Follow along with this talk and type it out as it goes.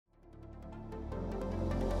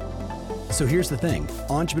So here's the thing,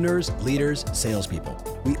 entrepreneurs, leaders,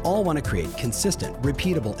 salespeople, we all want to create consistent,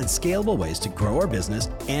 repeatable, and scalable ways to grow our business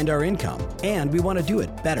and our income. And we want to do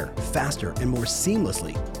it better, faster, and more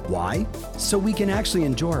seamlessly. Why? So we can actually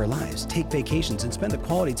enjoy our lives, take vacations, and spend the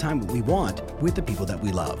quality time we want with the people that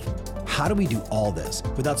we love. How do we do all this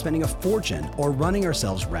without spending a fortune or running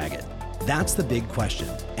ourselves ragged? That's the big question,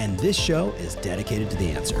 and this show is dedicated to the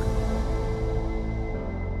answer.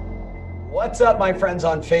 What's up, my friends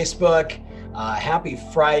on Facebook? Happy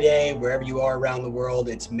Friday, wherever you are around the world.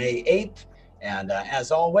 It's May 8th, and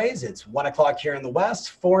as always, it's 1 o'clock here in the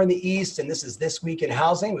West, 4 in the East, and this is This Week in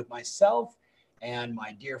Housing with myself and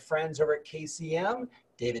my dear friends over at KCM,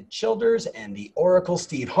 David Childers, and the Oracle,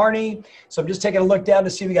 Steve Harney. So I'm just taking a look down to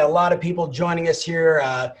see we got a lot of people joining us here.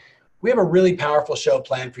 We have a really powerful show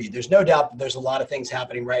planned for you. There's no doubt that there's a lot of things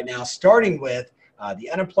happening right now, starting with the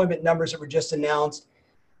unemployment numbers that were just announced.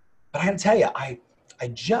 But I gotta tell you, I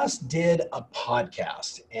just did a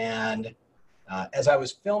podcast, and as I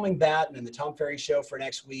was filming that and then the Tom Ferry show for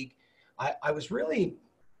next week, I was really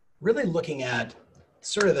looking at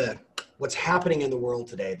sort of what's happening in the world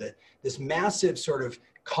today, this massive sort of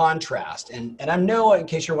contrast. And I know, in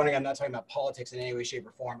case you're wondering, I'm not talking about politics in any way, shape,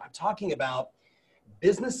 or form. I'm talking about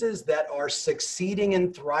businesses that are succeeding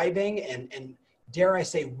and thriving and dare I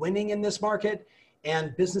say winning in this market,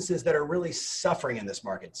 and businesses that are really suffering in this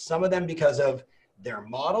market. Some of them because of their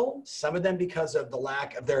model, some of them because of the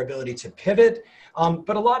lack of their ability to pivot.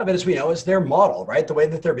 But a lot of it, as we know, is their model, right? The way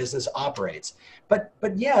that their business operates. But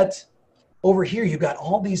yet, over here, you've got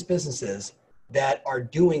all these businesses that are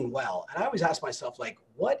doing well. And I always ask myself, like,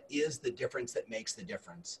 what is the difference that makes the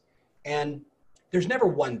difference? And there's never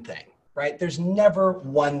one thing, right? There's never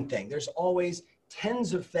one thing. There's always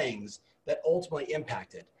tens of things that ultimately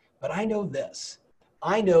impact it. But I know this.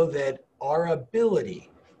 I know that our ability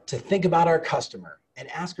to think about our customer and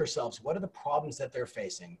ask ourselves, what are the problems that they're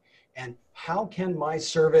facing? And how can my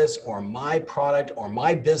service or my product or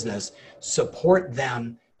my business support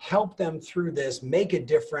them, help them through this, make a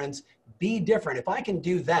difference, be different? If I can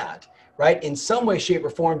do that, right, in some way, shape, or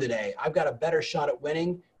form today, I've got a better shot at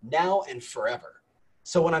winning now and forever.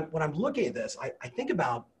 So when I'm looking at this, I think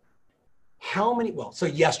about so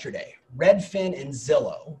yesterday, Redfin and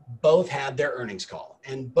Zillow both had their earnings call,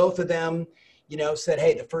 and both of them, said,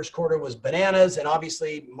 hey, the first quarter was bananas, and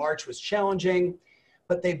obviously March was challenging,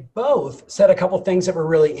 but they both said a couple things that were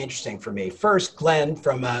really interesting for me. First, Glenn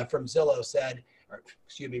from Zillow said,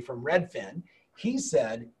 from Redfin, he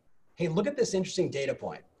said, hey, look at this interesting data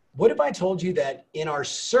point. What if I told you that in our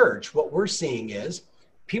search, what we're seeing is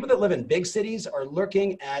people that live in big cities are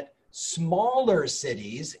looking at smaller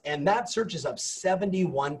cities, and that search is up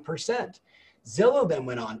 71%. Zillow then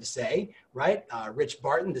went on to say, right, Rich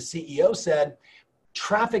Barton, the CEO, said,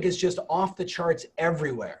 traffic is just off the charts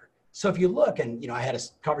everywhere. So if you look, and I had a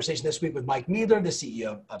conversation this week with Mike Meadler, the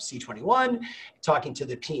CEO of C21, talking to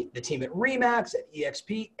the team at RE/MAX, at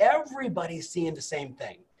EXP, everybody's seeing the same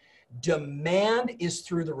thing. Demand is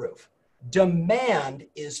through the roof. Demand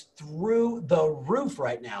is through the roof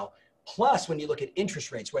right now. Plus, when you look at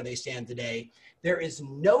interest rates where they stand today, there is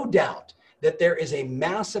no doubt that there is a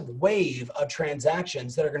massive wave of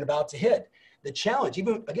transactions that are about to hit. The challenge,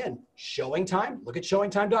 even again, ShowingTime, look at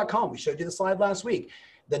showingtime.com. We showed you the slide last week.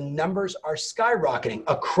 The numbers are skyrocketing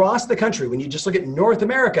across the country. When you just look at North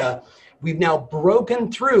America, we've now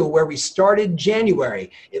broken through where we started January.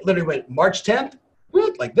 It literally went March 10th,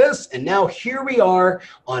 like this, and now here we are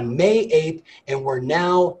on May 8th, and we're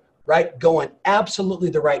now going absolutely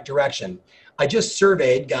the right direction. I just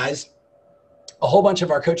surveyed, guys, a whole bunch of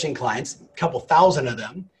our coaching clients, a couple thousand of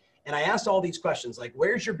them, and I asked all these questions, like,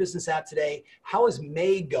 where's your business at today? How is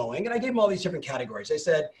May going? And I gave them all these different categories. I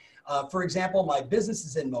said, for example, my business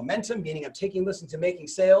is in momentum, meaning I'm taking listen to making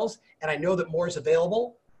sales, and I know that more is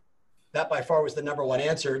available. That by far was the number one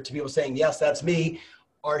answer to people saying, yes, that's me.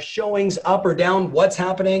 Are showings up or down? What's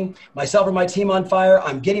happening? Myself or my team on fire?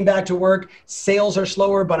 I'm getting back to work. Sales are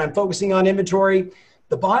slower, but I'm focusing on inventory.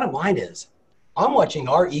 The bottom line is I'm watching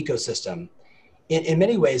our ecosystem in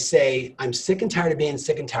many ways say, I'm sick and tired of being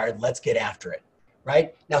sick and tired. Let's get after it,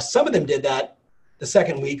 right? Now, some of them did that the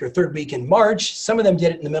second week or third week in March. Some of them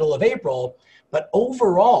did it in the middle of April. But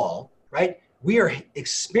overall, right, we are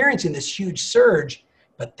experiencing this huge surge,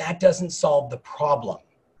 but that doesn't solve the problem.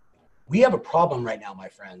 We have a problem right now, my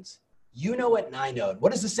friends. You know it and I know it.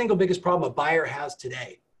 What is the single biggest problem a buyer has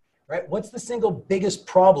today? Right? What's the single biggest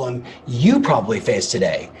problem you probably face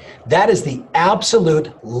today? That is the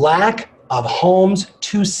absolute lack of homes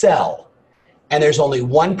to sell. And there's only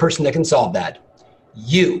one person that can solve that,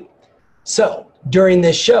 you. So during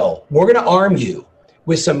this show, we're going to arm you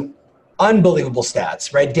with some unbelievable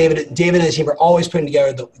stats, right? David and his team are always putting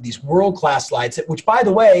together these world-class slides, which, by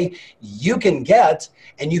the way, you can get,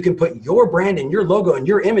 and you can put your brand and your logo and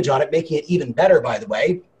your image on it, making it even better, by the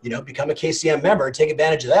way. Become a KCM member, take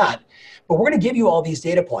advantage of that. But we're going to give you all these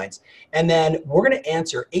data points, and then we're going to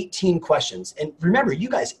answer 18 questions. And remember, you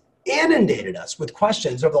guys inundated us with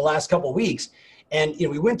questions over the last couple of weeks. And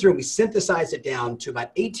we went through and we synthesized it down to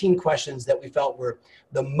about 18 questions that we felt were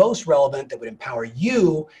the most relevant, that would empower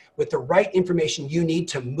you with the right information you need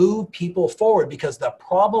to move people forward. Because the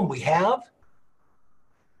problem we have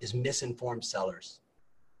is misinformed sellers.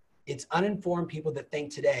 It's uninformed people that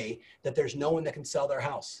think today that there's no one that can sell their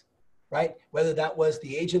house, right? Whether that was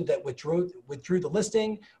the agent that withdrew the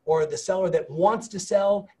listing, or the seller that wants to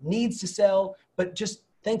sell, needs to sell, but just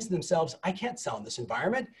thinks to themselves, I can't sell in this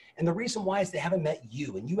environment. And the reason why is they haven't met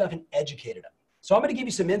you and you haven't educated them. So I'm going to give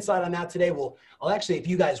you some insight on that today. I'll actually, if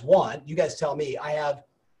you guys want, you guys tell me. I have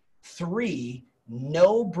 3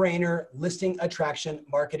 no-brainer listing attraction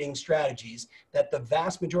marketing strategies that the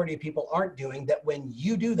vast majority of people aren't doing, that when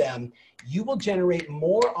you do them, you will generate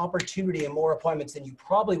more opportunity and more appointments than you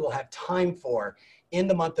probably will have time for in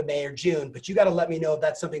the month of May or June. But you got to let me know if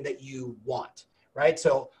that's something that you want, right?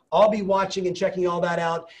 So I'll be watching and checking all that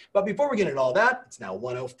out. But before we get into all that, it's now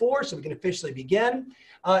 1:04, so we can officially begin.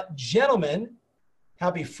 Gentlemen,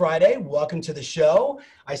 happy Friday. Welcome to the show.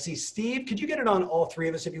 I see Steve. Could you get it on all 3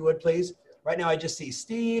 of us, if you would, please? Right now, I just see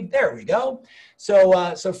Steve. There we go.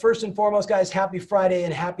 So first and foremost, guys, happy Friday,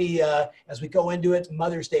 and happy, as we go into it,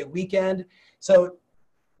 Mother's Day weekend. So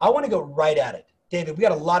I want to go right at it. David, we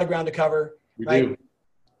got a lot of ground to cover. We right? do.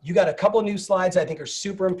 You got a couple of new slides I think are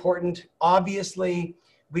super important. Obviously,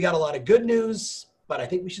 we got a lot of good news, but I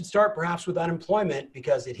think we should start perhaps with unemployment,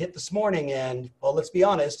 because it hit this morning and, well, let's be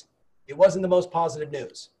honest, it wasn't the most positive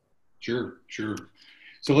news. Sure.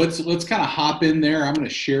 So let's kind of hop in there. I'm going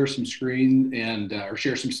to share some screen and or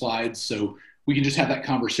share some slides so we can just have that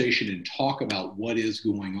conversation and talk about what is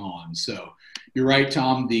going on. So you're right,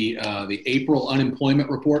 Tom. The April unemployment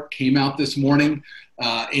report came out this morning,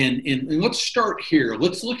 and let's start here.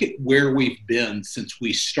 Let's look at where we've been since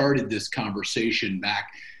we started this conversation back,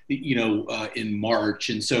 in March.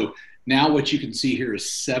 And so now what you can see here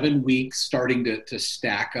is 7 weeks starting to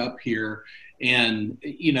stack up here. And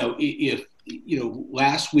if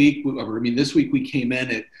last week, this week we came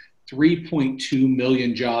in at 3.2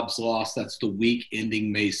 million jobs lost. That's the week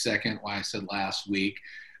ending May 2nd, why I said last week.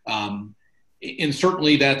 And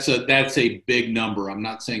certainly that's a big number. I'm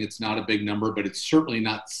not saying it's not a big number, but it's certainly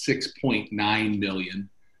not 6.9 million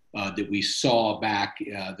that we saw back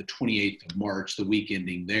the 28th of March, the week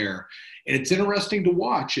ending there. And it's interesting to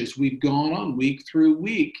watch as we've gone on week through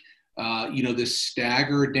week, this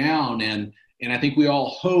stagger down. And I think we all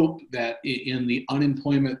hope that in the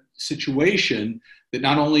unemployment situation, that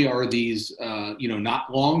not only are these,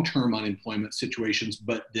 not long-term unemployment situations,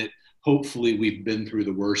 but that hopefully we've been through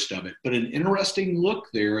the worst of it. But an interesting look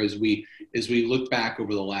there as we look back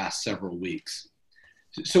over the last several weeks.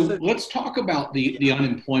 So let's talk about the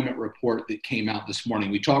unemployment report that came out this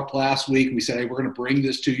morning. We talked last week and we said, hey, we're going to bring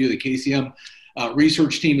this to you. The KCM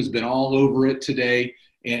research team has been all over it today.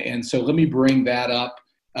 And so let me bring that up.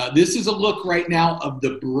 This is a look right now of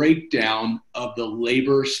the breakdown of the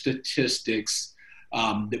labor statistics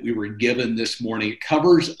that we were given this morning. It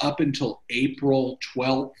covers up until April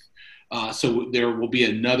 12th. So there will be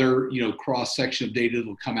another, cross-section of data that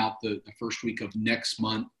will come out the first week of next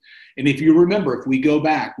month. And if you remember, if we go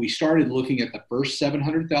back, we started looking at the first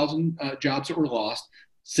 700,000 jobs that were lost,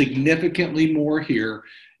 significantly more here.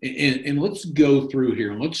 And let's go through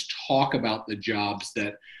here and let's talk about the jobs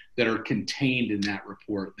that are contained in that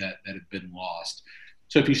report that have been lost.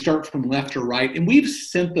 So if you start from left to right, and we've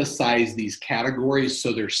synthesized these categories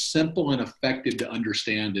so they're simple and effective to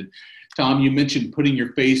understand. And Tom, you mentioned putting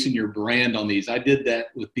your face and your brand on these. I did that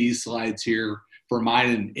with these slides here for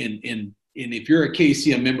mine. And if you're a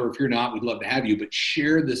KCM member, if you're not, we'd love to have you, but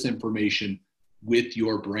share this information with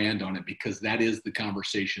your brand on it, because that is the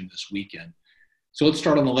conversation this weekend. So let's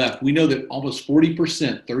start on the left. We know that almost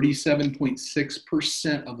 40%,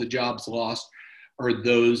 37.6% of the jobs lost are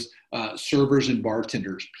those servers and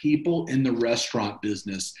bartenders, people in the restaurant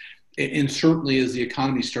business. And certainly as the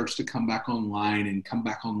economy starts to come back online and come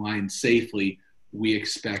back online safely, we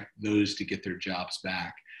expect those to get their jobs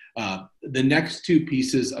back. The next 2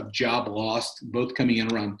 pieces of job lost, both coming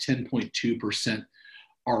in around 10.2%,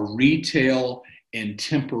 are retail and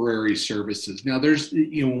temporary services. Now, there's,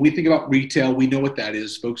 when we think about retail, we know what that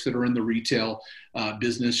is. Folks that are in the retail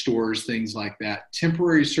business, stores, things like that.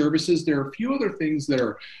 Temporary services. There are a few other things that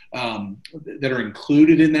are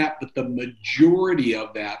included in that, but the majority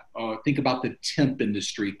of that. Think about the temp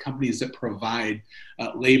industry, companies that provide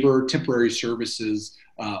labor, temporary services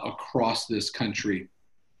across this country.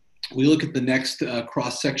 We look at the next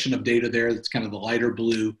cross section of data there. That's kind of the lighter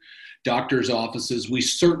blue. Doctors' offices. We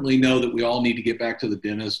certainly know that we all need to get back to the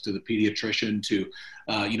dentist, to the pediatrician, to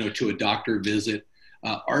a doctor visit.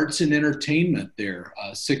 Arts and entertainment. There,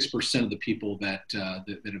 6% of the people that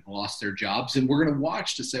have lost their jobs, and we're going to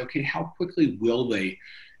watch to say, okay, how quickly will they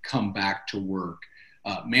come back to work?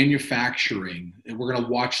 Manufacturing, and we're going to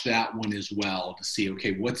watch that one as well to see,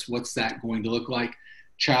 okay, what's that going to look like?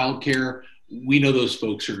 Childcare. We know those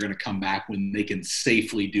folks are going to come back when they can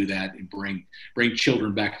safely do that and bring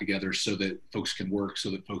children back together so that folks can work, so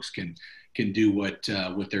that folks can do what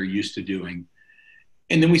they're used to doing.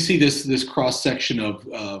 And then we see this cross section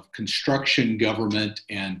of construction, government,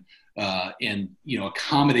 and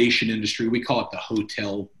accommodation industry. We call it the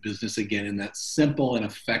hotel business again, in that simple and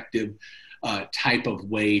effective type of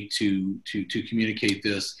way to communicate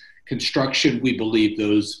this. Construction, we believe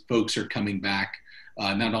those folks are coming back.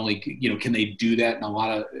 Not only can they do that in a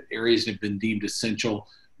lot of areas that have been deemed essential,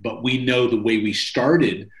 but we know the way we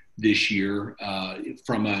started this year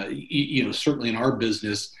from certainly in our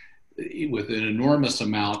business with an enormous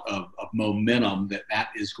amount of momentum that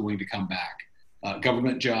is going to come back.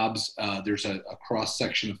 Government jobs, there's a cross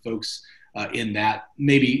section of folks in that,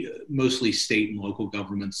 maybe mostly state and local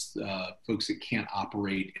governments, folks that can't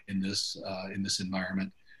operate in this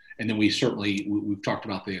environment. And then we've talked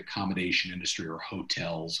about the accommodation industry or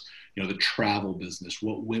hotels, the travel business.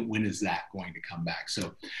 When is that going to come back?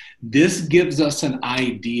 So this gives us an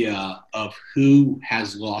idea of who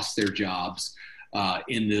has lost their jobs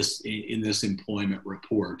in this employment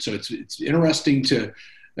report. So it's interesting to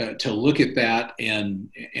look at that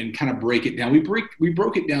and kind of break it down. We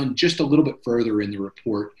broke it down just a little bit further in the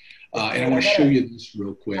report, and I want to show you this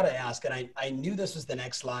real quick. I got to ask, and I knew this was the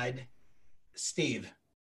next slide, Steve.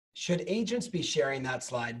 Should agents be sharing that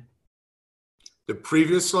slide? The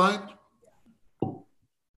previous slide?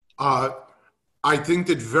 I think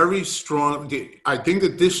that I think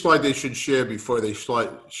that this slide they should share before they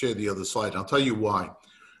share the other slide. And I'll tell you why.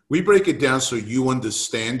 We break it down so you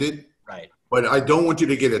understand it. Right. But I don't want you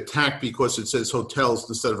to get attacked because it says hotels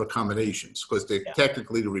instead of accommodations, because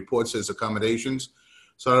technically the report says accommodations.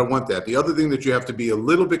 So I don't want that. The other thing that you have to be a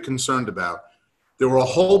little bit concerned about, there were a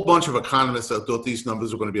whole bunch of economists that thought these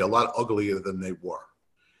numbers were going to be a lot uglier than they were.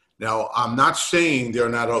 Now, I'm not saying they're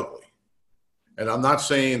not ugly. And I'm not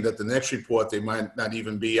saying that the next report, they might not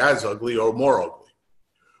even be as ugly or more ugly.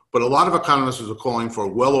 But a lot of economists are calling for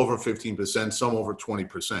well over 15%, some over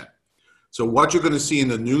 20%. So what you're going to see in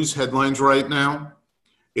the news headlines right now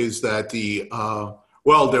is that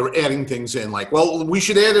they're adding things in like, well, we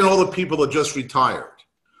should add in all the people that just retired.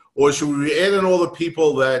 Or should we add in all the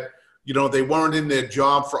people that, they weren't in their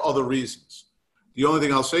job for other reasons? The only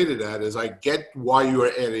thing I'll say to that is I get why you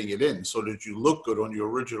are adding it in so that you look good on your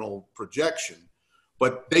original projection,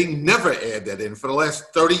 but they never add that in. For the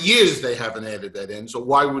last 30 years, they haven't added that in. So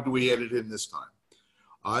why would we add it in this time?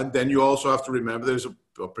 And then you also have to remember there's a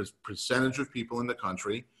percentage of people in the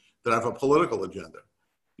country that have a political agenda.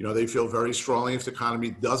 They feel very strongly if the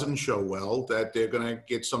economy doesn't show well that they're going to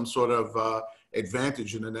get some sort of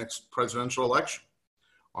advantage in the next presidential election.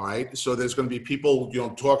 All right. So there's going to be people,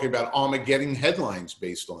 talking about Armageddon headlines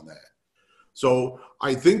based on that. So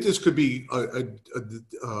I think this could be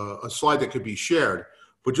a slide that could be shared,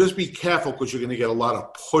 but just be careful because you're going to get a lot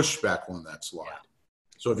of pushback on that slide. Yeah.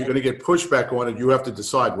 So if you're going to get pushback on it, you have to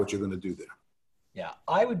decide what you're going to do there. Yeah,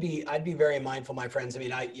 I'd be very mindful, my friends. I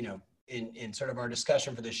mean, in sort of our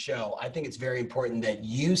discussion for this show, I think it's very important that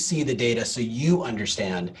you see the data so you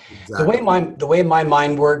understand. Exactly. The way my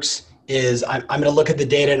mind works is I'm going to look at the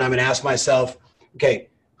data and I'm going to ask myself, okay,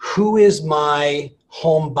 who is my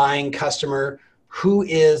home buying customer? Who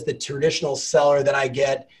is the traditional seller that I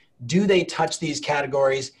get? Do they touch these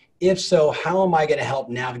categories? If so, how am I going to help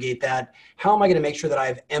navigate that? How am I going to make sure that I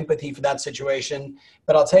have empathy for that situation?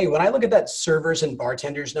 But I'll tell you, when I look at that servers and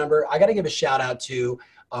bartenders number, I got to give a shout out to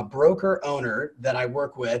a broker owner that I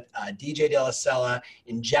work with, DJ De La Sella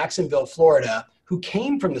in Jacksonville, Florida, who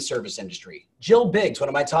came from the service industry. Jill Biggs, one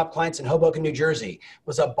of my top clients in Hoboken, New Jersey,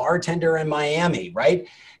 was a bartender in Miami, right?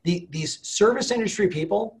 These service industry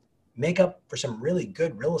people make up for some really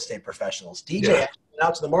good real estate professionals. DJ went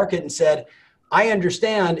out to the market and said, I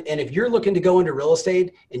understand, and if you're looking to go into real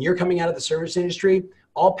estate and you're coming out of the service industry,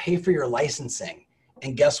 I'll pay for your licensing.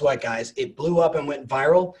 And guess what, guys? It blew up and went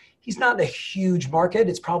viral. He's not in a huge market.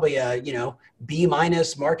 It's probably a, B-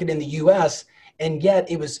 market in the US. And yet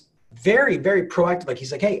it was very, very proactive. Like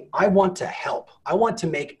he's like, hey, I want to help. I want to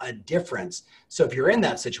make a difference. So if you're in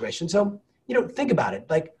that situation, think about it.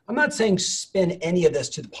 Like, I'm not saying spin any of this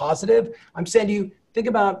to the positive. I'm saying to you, think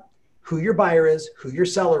about who your buyer is, who your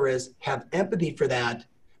seller is, have empathy for that.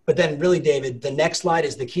 But then really, David, the next slide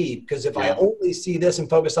is the key, because if I only see this and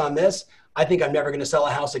focus on this, I think I'm never going to sell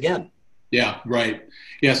a house again. Yeah, right.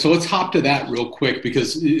 Yeah, so let's hop to that real quick,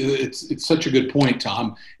 because it's such a good point,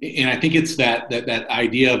 Tom. And I think it's that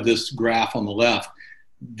idea of this graph on the left.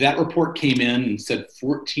 That report came in and said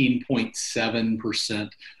 14.7%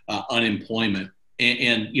 unemployment.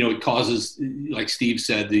 And it causes, like Steve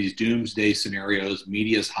said, these doomsday scenarios.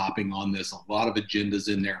 Media's hopping on this, a lot of agendas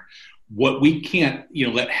in there. What we can't,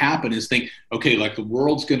 let happen is think, okay, like the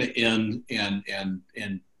world's going to end, and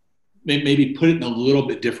maybe put it in a little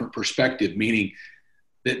bit different perspective, meaning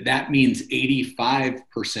that means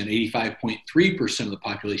 85.3% of the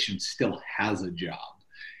population still has a job.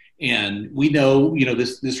 And we know,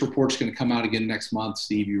 this report's going to come out again next month.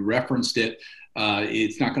 Steve, you referenced it.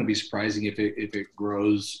 It's not going to be surprising if it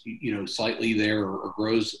grows, slightly there or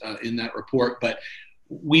grows in that report. But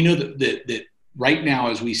we know that right now,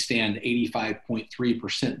 as we stand,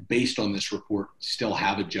 85.3% based on this report still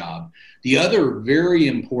have a job. The other very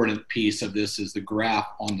important piece of this is the graph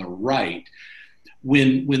on the right.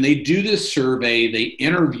 When they do this survey, they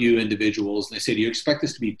interview individuals and they say, do you expect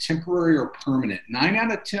this to be temporary or permanent? 9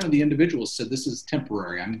 out of 10 of the individuals said this is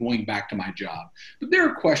temporary. I'm going back to my job. But there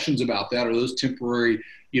are questions about that. Are those temporary,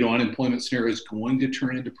 unemployment scenarios going to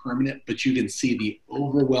turn into permanent? But you can see the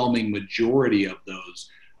overwhelming majority of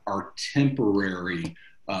those are temporary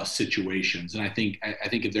situations. And I think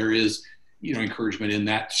if there is, encouragement in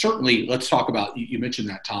that, certainly let's talk about, you mentioned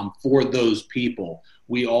that, Tom, for those people,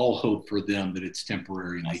 we all hope for them that it's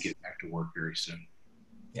temporary and they get back to work very soon.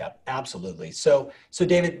 Yeah, absolutely. So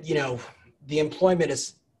David, the employment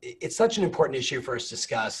it's such an important issue for us to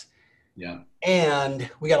discuss. Yeah. And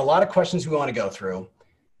we got a lot of questions we want to go through.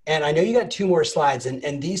 And I know you got 2 more slides,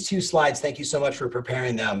 and these 2 slides, thank you so much for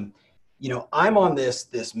preparing them. I'm on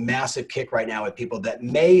this massive kick right now with people that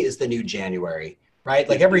May is the new January, right?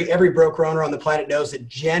 Like every broker owner on the planet knows that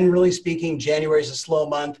generally speaking, January is a slow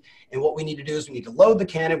month. And what we need to do is we need to load the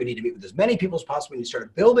cannon. We need to meet with as many people as possible. We need to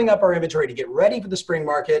start building up our inventory to get ready for the spring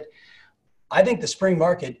market. I think the spring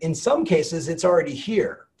market, in some cases, it's already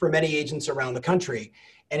here for many agents around the country.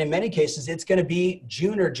 And in many cases, it's going to be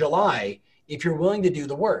June or July if you're willing to do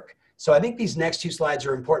the work. So I think these next 2 slides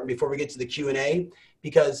are important before we get to the Q&A,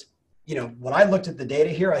 because when I looked at the data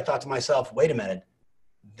here, I thought to myself, wait a minute,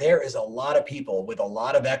 there is a lot of people with a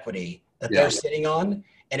lot of equity that they're sitting on,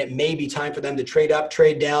 and it may be time for them to trade up,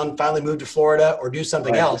 trade down, finally move to Florida or do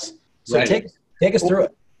something else. So take us through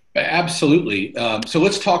it. Absolutely. So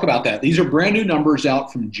let's talk about that. These are brand new numbers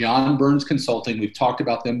out from John Burns Consulting. We've talked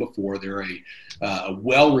about them before. They're a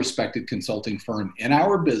well-respected consulting firm in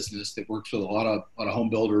our business that works with a lot of home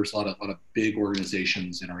builders, a lot of big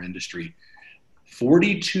organizations in our industry.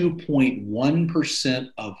 42.1%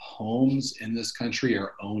 of homes in this country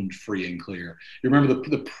are owned free and clear. You remember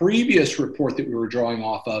the previous report that we were drawing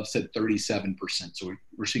off of said 37%. So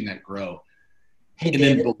we're seeing that grow. Hey,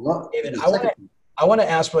 David, I want to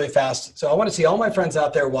ask really fast. So I want to see all my friends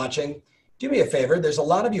out there watching. Do me a favor. There's a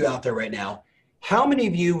lot of you out there right now. How many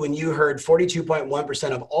of you, when you heard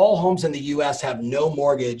 42.1% of all homes in the U.S. have no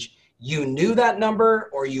mortgage, you knew that number,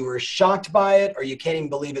 or you were shocked by it, or you can't even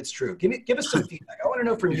believe it's true? Give us some feedback. I want to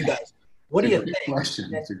know from you guys. What do you think?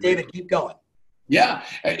 David, keep going. Yeah.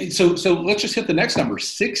 So let's just hit the next number.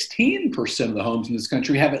 16% of the homes in this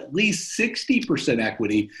country have at least 60%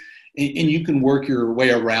 equity, and you can work your way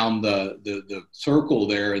around the circle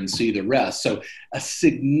there and see the rest. So a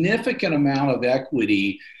significant amount of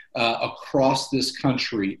equity across this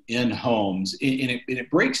country in homes. And it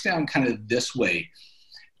breaks down kind of this way.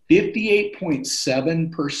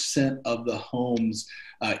 58.7% of the homes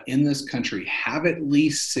in this country have at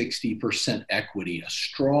least 60% equity, a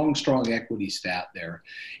strong equity stat there.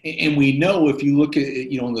 And we know, if you look at,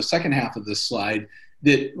 in the second half of this slide,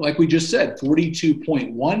 that, like we just said,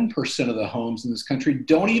 42.1% of the homes in this country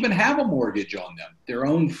don't even have a mortgage on them. They're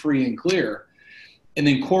owned free and clear. And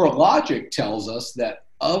then CoreLogic tells us that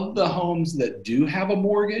of the homes that do have a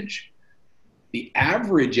mortgage, the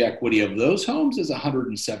average equity of those homes is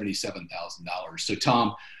 $177,000. So,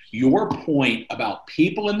 Tom, your point about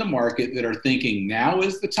people in the market that are thinking now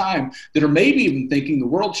is the time, that are maybe even thinking the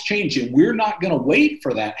world's changing, we're not going to wait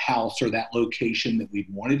for that house or that location that we've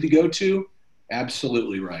wanted to go to.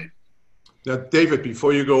 Absolutely right. Now, David,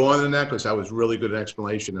 before you go on in that, because that was really good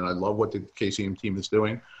explanation, and I love what the KCM team is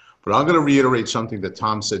doing, but I'm going to reiterate something that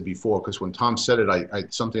Tom said before, because when Tom said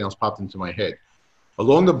it, something else popped into my head.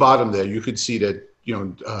 Along the bottom there, you could see that,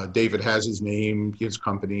 David has his name, his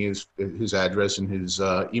company, his address, and his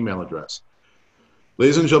email address.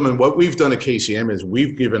 Ladies and gentlemen, what we've done at KCM is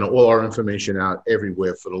we've given all our information out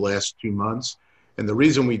everywhere for the last 2 months. And the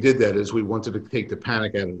reason we did that is we wanted to take the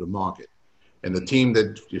panic out of the market. And the team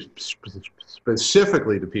that,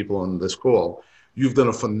 specifically the people on this call, you've done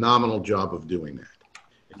a phenomenal job of doing that.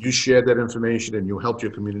 You shared that information and you helped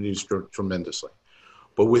your communities tremendously.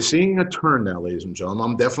 But we're seeing a turn now, ladies and gentlemen.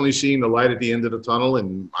 I'm definitely seeing the light at the end of the tunnel,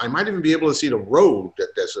 and I might even be able to see the road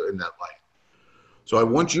that's in that light. So I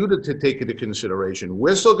want you to take it into consideration.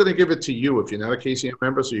 We're still going to give it to you if you're not a KCM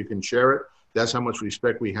member, so you can share it. That's how much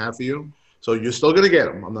respect we have for you. So you're still going to get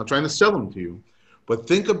them. I'm not trying to sell them to you. But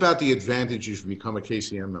think about the advantages if you become a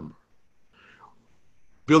KCM member.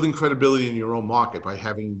 Building credibility in your own market by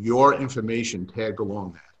having your information tagged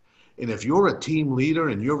along that. And if you're a team leader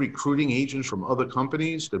and you're recruiting agents from other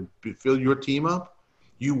companies to fill your team up,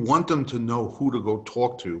 you want them to know who to go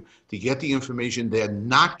talk to get the information they're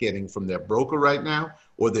not getting from their broker right now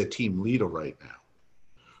or their team leader right now.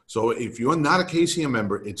 So if you're not a KCM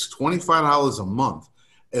member, it's $25 a month,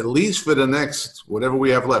 at least for the next, whatever we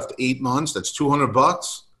have left, 8 months, that's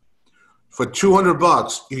 $200. For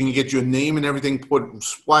 $200, you can get your name and everything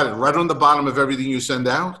splattered right on the bottom of everything you send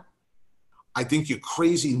out. I think you're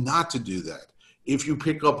crazy not to do that. If you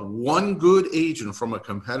pick up one good agent from a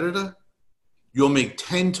competitor, you'll make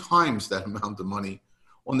 10 times that amount of money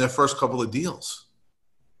on their first couple of deals.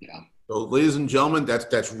 Yeah. So ladies and gentlemen,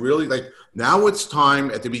 that's really now it's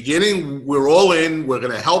time. At the beginning, we're all in, we're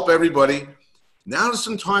going to help everybody. Now there's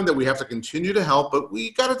some time that we have to continue to help, but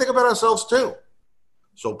we got to think about ourselves too.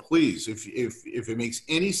 So please, if it makes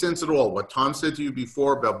any sense at all, what Tom said to you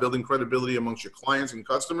before about building credibility amongst your clients and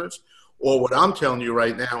customers, or what I'm telling you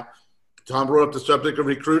right now, Tom brought up the subject of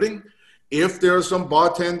recruiting. If there are some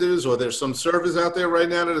bartenders or there's some servers out there right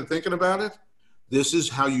now that are thinking about it, this is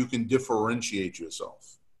how you can differentiate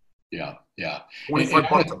yourself. Yeah, yeah.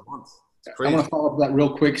 $25 a month. I want to follow up that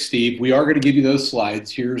real quick, Steve. We are going to give you those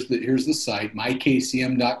slides. Here's the site,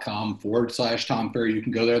 mykcm.com/Tom Ferry. You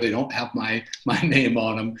can go there. They don't have my name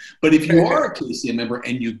on them. But if you are a KCM member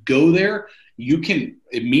and you go there, you can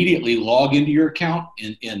immediately log into your account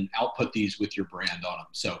and output these with your brand on them.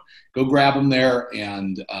 So go grab them there.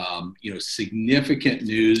 And, significant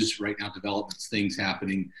news right now, developments, things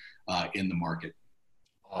happening in the market.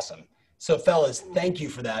 Awesome. So fellas, thank you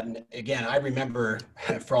for that. And again, I remember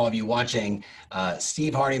for all of you watching,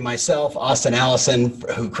 Steve Harney, myself, Austin Allison,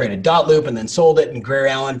 who created Dotloop and then sold it, and Greer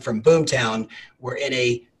Allen from Boomtown were in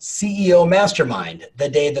a CEO mastermind the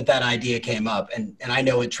day that idea came up. And I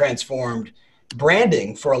know it transformed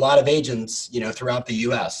branding for a lot of agents, throughout the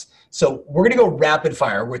US. So we're going to go rapid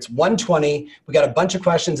fire where it's 1:20. We got a bunch of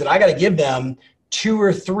questions and I got to give them 2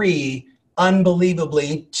 or 3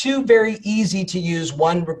 unbelievably, 2 very easy to use.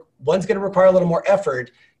 One's going to require a little more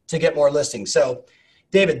effort to get more listings. So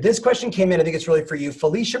David, this question came in, I think it's really for you.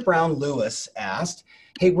 Felicia Brown Lewis asked,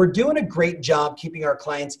 hey, we're doing a great job keeping our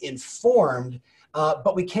clients informed,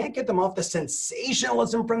 but we can't get them off the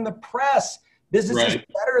sensationalism from the press. Business is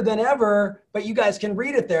better than ever, but you guys can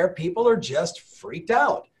read it there. People are just freaked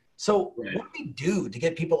out. So what do we do to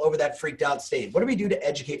get people over that freaked out state? What do we do to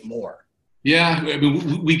educate more? Yeah, I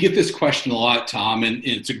mean, we get this question a lot, Tom, and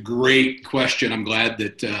it's a great question. I'm glad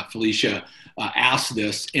that Felicia asked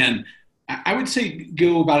this. And I would say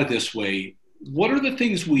go about it this way. What are the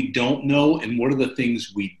things we don't know and what are the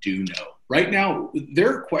things we do know? Right now, there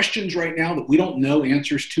are questions right now that we don't know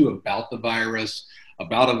answers to about the virus,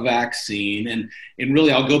 about a vaccine. And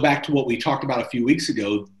really, I'll go back to what we talked about a few weeks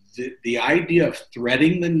ago. The idea of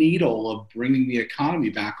threading the needle of bringing the economy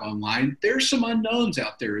back online, there's some unknowns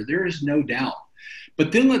out there. There is no doubt.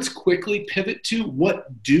 But then let's quickly pivot to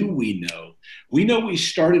what do we know? We know we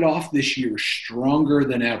started off this year stronger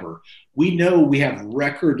than ever. We know we have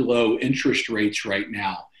record low interest rates right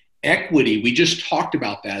now. Equity, we just talked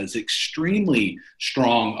about that, is extremely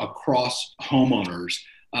strong across homeowners.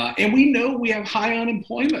 And we know we have high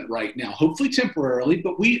unemployment right now, hopefully temporarily,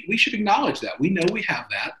 but we should acknowledge that. We know we have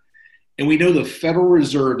that. And we know the Federal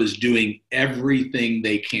Reserve is doing everything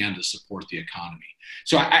they can to support the economy.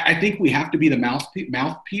 So I think we have to be the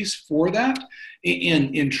mouthpiece for that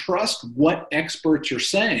and trust what experts are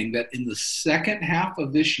saying, that in the second half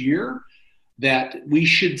of this year, that we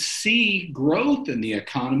should see growth in the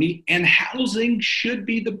economy, and housing should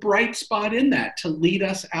be the bright spot in that to lead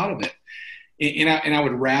us out of it. And I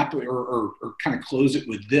would wrap or kind of close it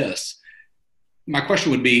with this. my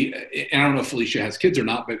question would be, and I don't know if Felicia has kids or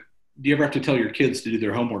not, but do you ever have to tell your kids to do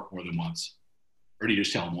their homework more than once? Or do you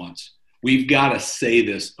just tell them once? We've got to say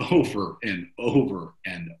this over and over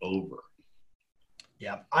and over.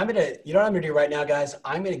 Yeah, you know what I'm gonna do right now, guys?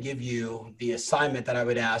 I'm gonna give you the assignment that I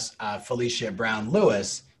would ask Felicia Brown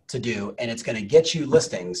Lewis to do, and it's gonna get you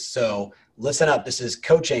listings. So listen up, this is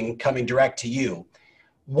coaching coming direct to you.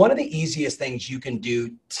 One of the easiest things you can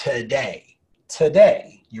do today,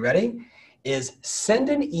 you ready? Is send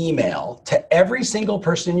an email to every single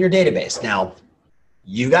person in your database. Now,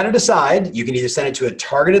 you got to decide. You can either send it to a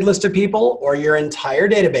targeted list of people or your entire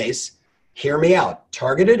database. Hear me out,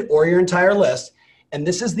 targeted or your entire list. And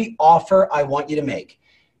this is the offer I want you to make.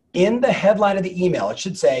 In the headline of the email, it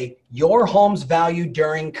should say, your home's value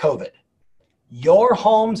during COVID. Your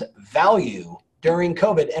home's value during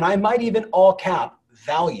COVID. And I might even all cap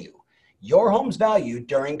value. Your home's value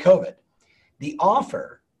during COVID. The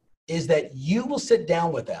offer is that you will sit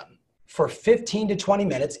down with them for 15 to 20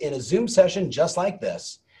 minutes in a Zoom session just like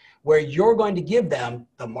this, where you're going to give them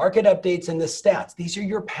the market updates and the stats. These are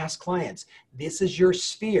your past clients. This is your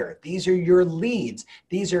sphere. These are your leads.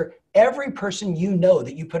 These are every person you know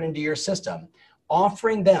that you put into your system,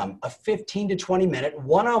 offering them a 15 to 20 minute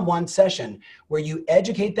one-on-one session where you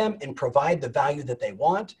educate them and provide the value that they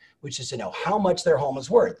want, which is to know how much their home is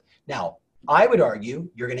worth. Now, I would argue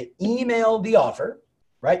you're going to email the offer,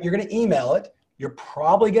 right? You're going to email it. You're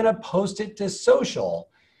probably going to post it to social,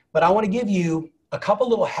 but I want to give you a couple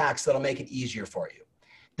little hacks that'll make it easier for you.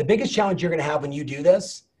 The biggest challenge you're going to have when you do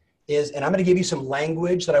this is, and I'm going to give you some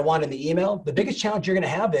language that I want in the email. The biggest challenge you're going to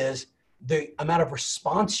have is the amount of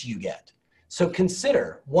response you get. So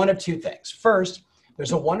consider one of two things. First,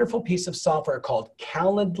 there's a wonderful piece of software called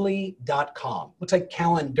Calendly.com. Looks like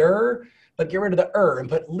calendar, but get rid of the and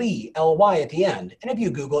put Lee, L-Y at the end. And if you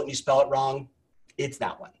Google it and you spell it wrong, it's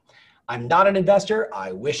that one. I'm not an investor.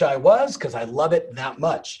 I wish I was because I love it that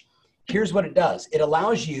much. Here's what it does. It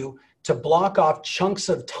allows you to block off chunks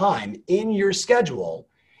of time in your schedule.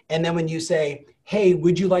 And then when you say, hey,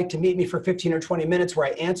 would you like to meet me for 15 or 20 minutes where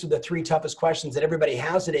I answer the 3 toughest questions that everybody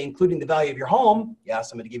has today, including the value of your home?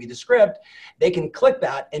 Yes, I'm going to give you the script. They can click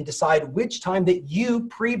that and decide which time that you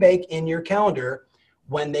pre-bake in your calendar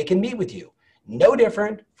when they can meet with you. No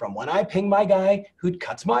different from when I ping my guy who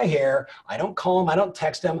cuts my hair. I don't call him. I don't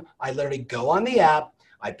text him. I literally go on the app.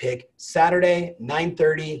 I pick Saturday,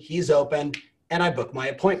 9:30. He's open, and I book my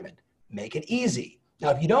appointment. Make it easy.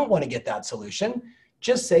 Now, if you don't want to get that solution,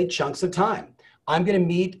 just say chunks of time. I'm going to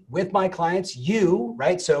meet with my clients,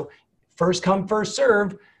 right? So first come, first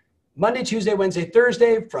serve, Monday, Tuesday, Wednesday,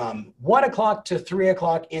 Thursday from 1 o'clock to 3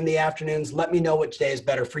 o'clock in the afternoons. Let me know which day is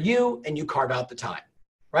better for you, and you carve out the time.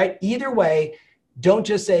 Right? Either way, don't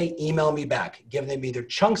just say, email me back. Give them either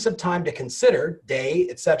chunks of time to consider, day,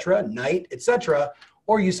 etc., night, etc.,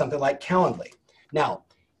 or use something like Calendly. Now,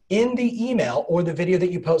 in the email or the video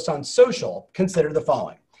that you post on social, consider the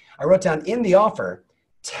following. I wrote down in the offer,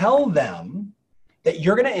 tell them that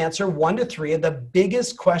you're going to answer 1 to 3 of the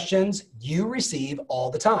biggest questions you receive all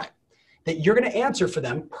the time. That you're going to answer for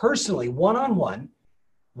them personally, one-on-one,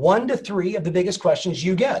 1 to 3 of the biggest questions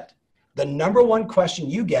you get. The number one question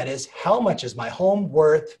you get is, how much is my home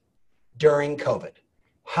worth during COVID?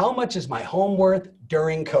 How much is my home worth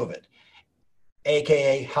during COVID?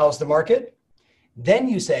 AKA, how's the market? Then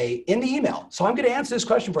you say in the email, so I'm going to answer this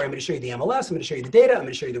question for you. I'm going to show you the MLS. I'm going to show you the data. I'm going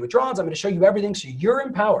to show you the withdrawals. I'm going to show you everything so you're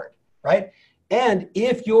empowered, right? And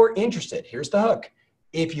if you're interested, here's the hook.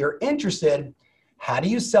 If you're interested, how do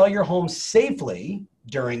you sell your home safely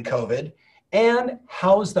during COVID? And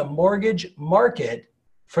how's the mortgage market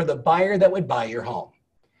for the buyer that would buy your home?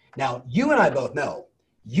 Now, you and I both know,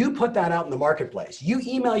 you put that out in the marketplace. You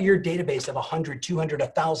email your database of 100, 200,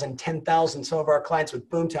 1,000, 10,000. Some of our clients with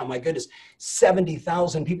Boomtown, my goodness,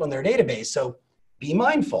 70,000 people in their database. So be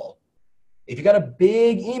mindful. If you got a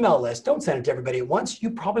big email list, don't send it to everybody at once.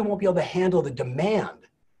 You probably won't be able to handle the demand.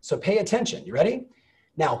 So pay attention. You ready?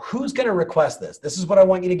 Now, who's going to request this? This is what I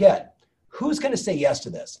want you to get. Who's going to say yes to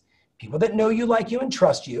this? People that know you, like you, and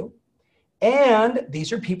trust you. And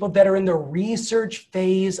these are people that are in the research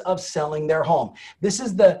phase of selling their home. This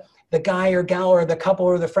is the guy or gal or the couple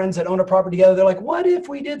or the friends that own a property together. They're like, what if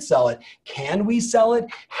we did sell it? Can we sell it?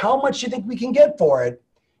 How much do you think we can get for it?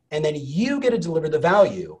 And then you get to deliver the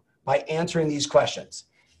value by answering these questions.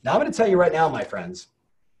 Now, I'm going to tell you right now, my friends,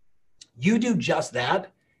 you do just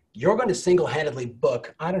that. You're going to single-handedly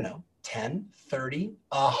book, I don't know, 10, 30,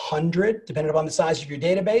 100, depending upon the size of your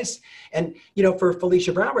database. And, you know, for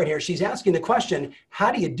Felicia Brown right here, she's asking the question,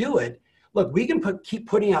 how do you do it? Look, we can keep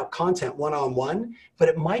putting out content one-on-one, but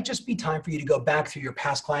it might just be time for you to go back through your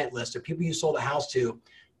past client list or people you sold a house to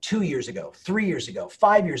 2 years ago, 3 years ago,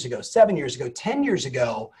 5 years ago, 7 years ago, 10 years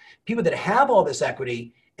ago, people that have all this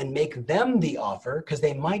equity, and make them the offer, because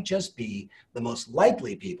they might just be the most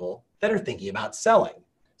likely people that are thinking about selling.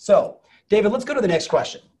 So, David, let's go to the next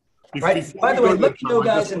question. Right? By the way, let me know,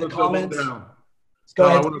 guys, in the comments. Go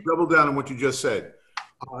ahead. I want to double down on what you just said.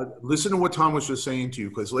 Listen to what Tom was just saying to you,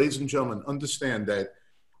 because ladies and gentlemen, understand that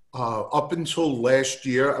up until last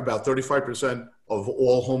year, about 35% of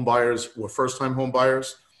all home buyers were first-time home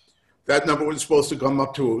buyers. That number was supposed to come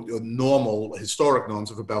up to a normal, historic norms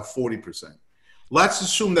of about 40%. Let's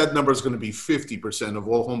assume that number is going to be 50% of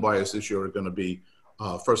all home buyers this year are going to be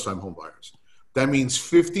first-time home buyers. That means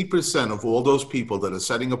 50% of all those people that are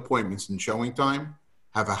setting appointments in showing time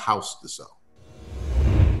have a house to sell.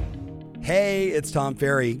 Hey, it's Tom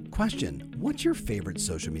Ferry. Question: what's your favorite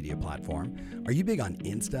social media platform? Are you big on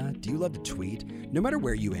Insta? Do you love to tweet? No matter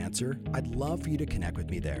where you answer, I'd love for you to connect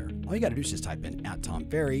with me there. All you got to do is just type in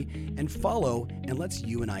 @TomFerry and follow, and let's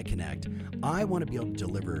you and I connect. I want to be able to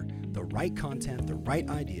deliver the right content, the right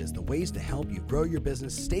ideas, the ways to help you grow your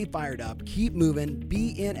business, stay fired up, keep moving,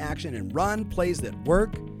 be in action, and run plays that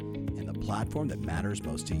work in the platform that matters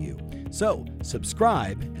most to you. So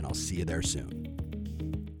subscribe, and I'll see you there soon.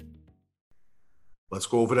 Let's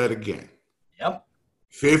go over that again. Yep.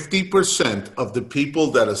 50% of the people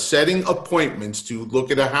that are setting appointments to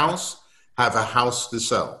look at a house have a house to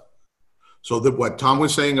sell. So that what Tom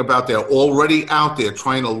was saying about they're already out there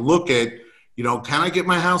trying to look at, can I get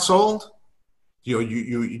my house sold?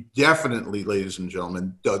 You definitely, ladies and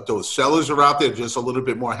gentlemen, those sellers are out there just a little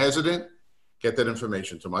bit more hesitant. Get that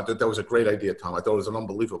information to them. I thought that was a great idea, Tom. I thought it was an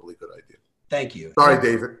unbelievably good idea. Thank you. Sorry,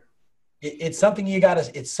 David. It's something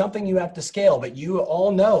it's something you have to scale, but you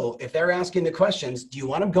all know if they're asking the questions, do you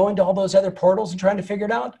want them going to all those other portals and trying to figure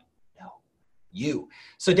it out? No,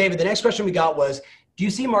 So David, the next question we got was, do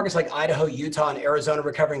you see markets like Idaho, Utah, and Arizona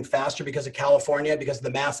recovering faster because of California, because of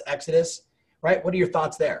the mass exodus, right? What are your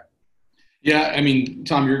thoughts there? Yeah, I mean,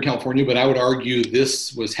 Tom, you're in California, but I would argue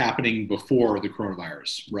this was happening before the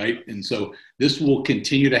coronavirus, right? And so this will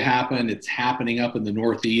continue to happen. It's happening up in the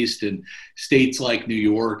Northeast and states like New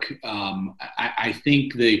York. I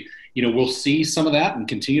think we'll see some of that and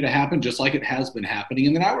continue to happen just like it has been happening.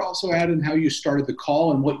 And then I would also add in how you started the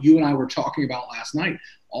call and what you and I were talking about last night,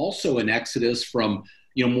 also an exodus from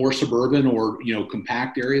more suburban or,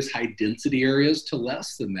 compact areas, high density areas to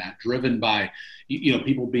less than that, driven by,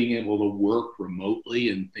 people being able to work remotely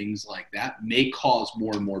and things like that may cause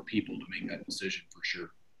more and more people to make that decision for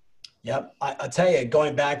sure. Yep. I'll tell you,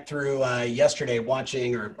 going back through yesterday,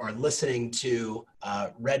 watching or listening to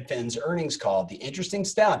Redfin's earnings call, the interesting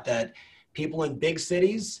stat that people in big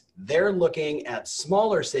cities, they're looking at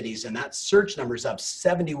smaller cities, and that search number's up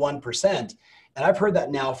 71%. And I've heard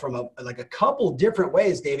that now from a couple different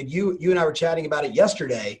ways, David. You and I were chatting about it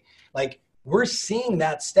yesterday. Like, we're seeing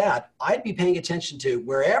that stat. I'd be paying attention to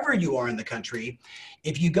wherever you are in the country.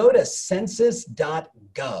 If you go to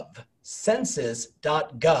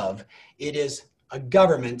census.gov, it is a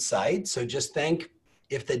government site. So just think,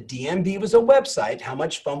 if the DMV was a website, how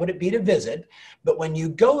much fun would it be to visit? But when you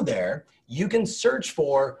go there, you can search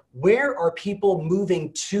for, where are people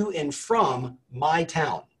moving to and from my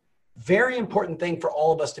town? Very important thing for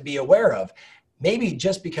all of us to be aware of. Maybe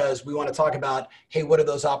just because we want to talk about, hey, what are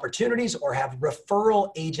those opportunities, or have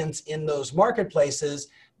referral agents in those marketplaces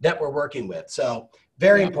that we're working with. So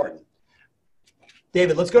very important.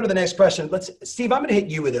 David, let's go to the next question. Steve, I'm going to hit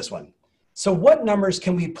you with this one. So what numbers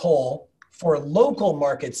can we pull for local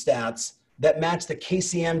market stats that match the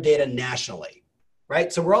KCM data nationally,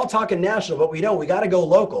 right? So we're all talking national, but we got to go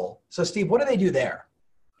local. So Steve, what do they do there?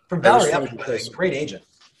 From Valerie Upton, great agent.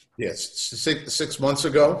 Yes, 6 months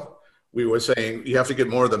ago, we were saying you have to get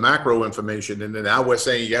more of the macro information, and then now we're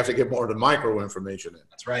saying you have to get more of the micro information in.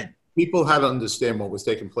 That's right. People had to understand what was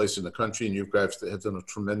taking place in the country, and you guys have done a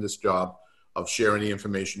tremendous job of sharing the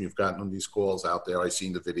information you've gotten on these calls out there. I've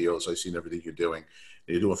seen the videos. I've seen everything you're doing.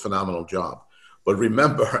 You do a phenomenal job. But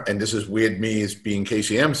remember, and this is weird me as being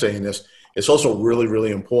KCM saying this, it's also really,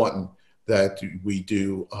 really important that we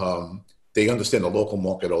do, they understand the local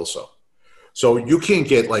market also. So you can't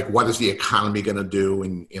get what is the economy going to do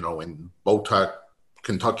in Botox,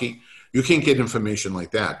 Kentucky? You can't get information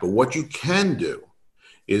like that. But what you can do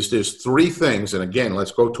is there's three things, and again,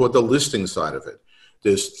 let's go toward the listing side of it.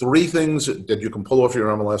 There's three things that you can pull off your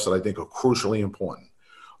MLS that I think are crucially important.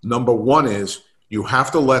 Number one is you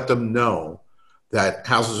have to let them know that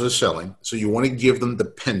houses are selling. So you want to give them the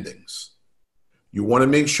pendings. You want to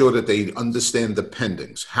make sure that they understand the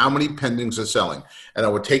pendings, how many pendings are selling. And I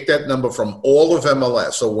would take that number from all of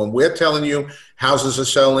MLS. So when we're telling you houses are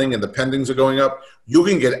selling and the pendings are going up, you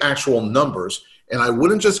can get actual numbers. And I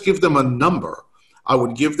wouldn't just give them a number. I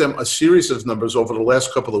would give them a series of numbers over the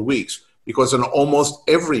last couple of weeks, because in almost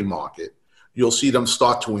every market, you'll see them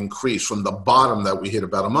start to increase from the bottom that we hit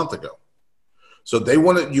about a month ago. So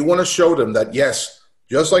you want to show them that, yes,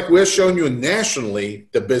 just like we're showing you nationally,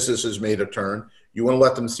 the business has made a turn, you want to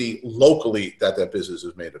let them see locally that business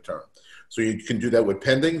has made a turn. So you can do that with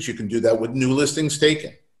pendings. You can do that with new listings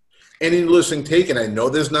taken. Any listing taken, I know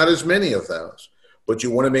there's not as many of those, but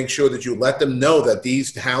you want to make sure that you let them know that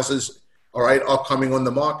these houses, all right, are coming on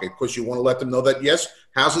the market, because you want to let them know that, yes,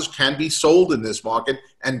 houses can be sold in this market,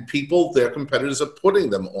 and their competitors are putting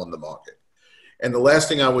them on the market. And the last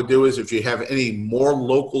thing I would do is, if you have any more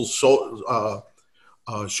local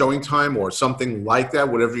showing time or something like that,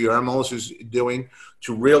 whatever your MLS is doing,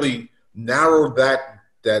 to really narrow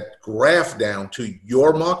that graph down to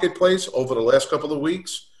your marketplace over the last couple of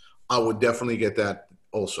weeks, I would definitely get that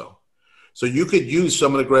also. So you could use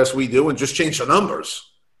some of the graphs we do and just change the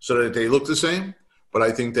numbers so that they look the same. But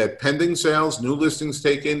I think that pending sales, new listings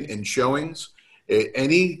taken, and showings,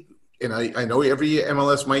 and I know every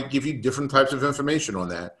MLS might give you different types of information on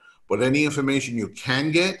that, but any information you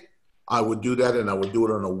can get, I would do that, and I would do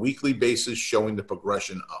it on a weekly basis, showing the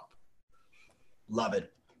progression up. Love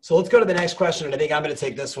it. So let's go to the next question, and I think I'm going to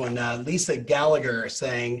take this one. Lisa Gallagher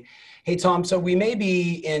saying, hey, Tom, so we may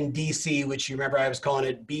be in DC, which you remember I was calling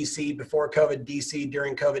it BC before COVID, DC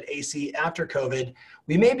during COVID, AC after COVID.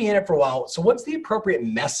 We may be in it for a while. So what's the appropriate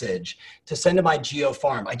message to send to my Geo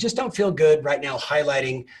Farm? I just don't feel good right now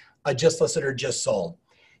highlighting a just listed or just sold.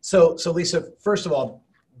 So Lisa, first of all,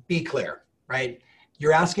 be clear, right?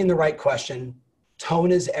 You're asking the right question.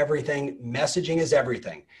 Tone is everything. Messaging is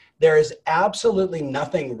everything. There is absolutely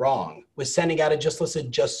nothing wrong with sending out a just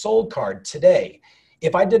listed, just sold card today.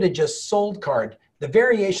 If I did a just sold card, the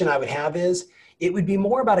variation I would have is, it would be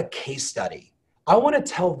more about a case study. I want to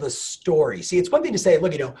tell the story. See, it's one thing to say,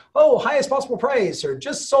 look, oh, highest possible price or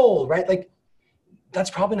just sold, right? Like, that's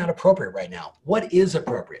probably not appropriate right now. What is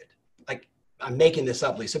appropriate? Like, I'm making this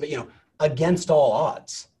up, Lisa, but against all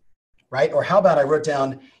odds, right? Or how about I wrote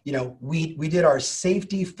down, we did our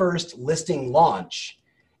safety first listing launch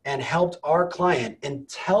and helped our client, and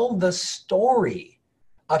tell the story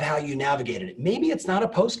of how you navigated it. Maybe it's not a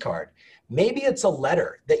postcard. Maybe it's a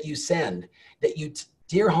letter that you send that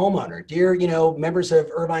dear homeowner, dear, members of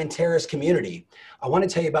Irvine Terrace community, I want to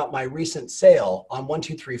tell you about my recent sale on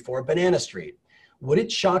 1234 Banana Street. Would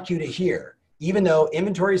it shock you to hear, even though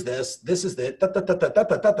inventory is this is the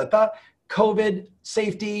COVID,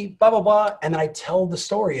 safety, blah, blah, blah. And then I tell the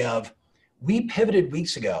story of, we pivoted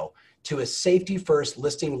weeks ago to a safety first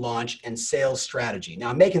listing launch and sales strategy. Now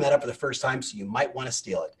I'm making that up for the first time, so you might want to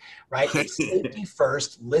steal it, right? A safety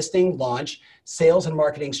first listing launch, sales and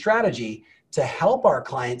marketing strategy to help our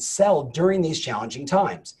clients sell during these challenging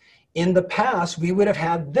times. In the past, we would have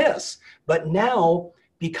had this, but now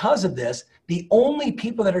because of this, the only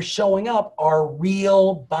people that are showing up are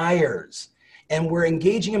real buyers. And we're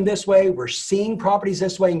engaging them this way, we're seeing properties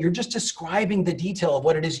this way, and you're just describing the detail of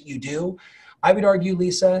what it is that you do. I would argue,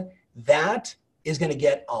 Lisa, that is going to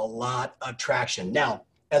get a lot of traction. Now,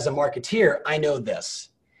 as a marketeer, I know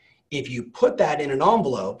this. If you put that in an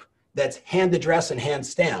envelope that's hand addressed and hand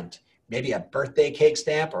stamped, maybe a birthday cake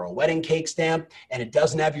stamp or a wedding cake stamp, and it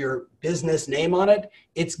doesn't have your business name on it,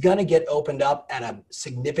 it's going to get opened up at a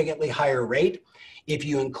significantly higher rate. If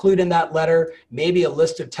you include in that letter maybe a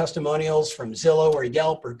list of testimonials from Zillow or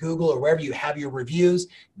Yelp or Google or wherever you have your reviews,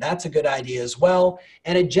 that's a good idea as well.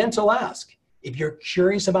 And a gentle ask. If you're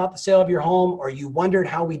curious about the sale of your home, or you wondered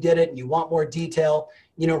how we did it and you want more detail,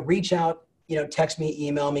 reach out, text me,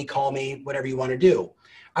 email me, call me, whatever you want to do.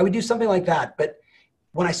 I would do something like that. But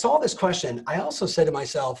when I saw this question, I also said to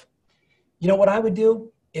myself, what I would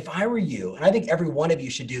do if I were you, and I think every one of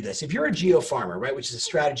you should do this. If you're a geo farmer, right, which is a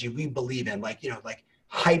strategy we believe in, like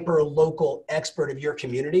hyper local expert of your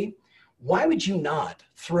community, why would you not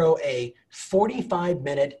throw a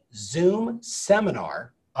 45-minute Zoom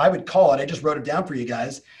seminar? I would call it, I just wrote it down for you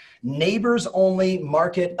guys, Neighbors Only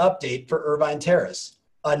Market Update for Irvine Terrace.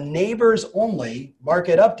 A neighbors only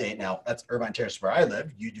market update. Now, that's Irvine Terrace where I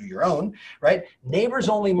live. You do your own, right? Neighbors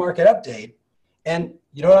only market update. And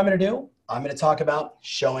you know what I'm going to do? I'm going to talk about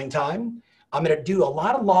showing time. I'm going to do a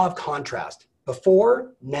lot of law of contrast.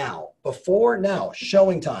 Before, now,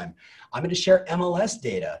 showing time. I'm going to share MLS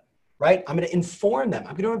data, right? I'm going to inform them.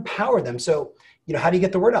 I'm going to empower them. So, how do you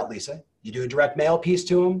get the word out, Lisa? You do a direct mail piece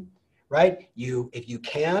to them, right? If you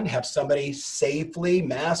can, have somebody safely,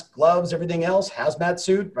 mask, gloves, everything else, hazmat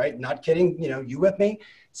suit, right? Not kidding, you with me?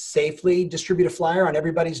 Safely distribute a flyer on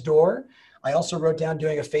everybody's door. I also wrote down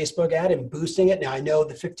doing a Facebook ad and boosting it. Now I know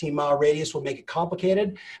the 15-mile radius will make it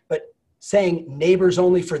complicated, but saying neighbors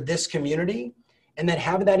only for this community, and then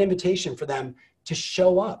having that invitation for them to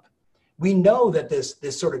show up. We know that this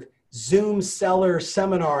sort of Zoom seller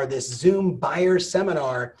seminar, this Zoom buyer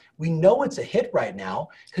seminar, we know it's a hit right now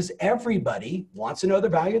because everybody wants to know the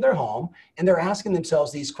value of their home and they're asking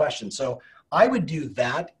themselves these questions. So I would do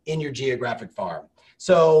that in your geographic farm.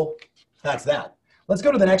 So that's that. Let's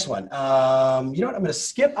go to the next one. You know what? I'm going to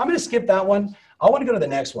skip that one. I want to go to the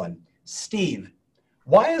next one. Steve,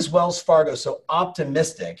 why is Wells Fargo so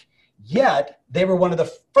optimistic, yet they were one of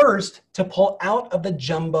the first to pull out of the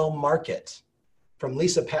jumbo market? From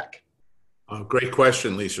Lisa Peck. Great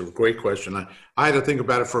question, Lisa. Great question. I had to think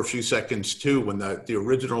about it for a few seconds too when the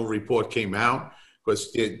original report came out,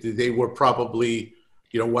 because they were probably,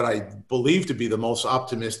 what I believe to be the most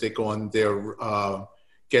optimistic on their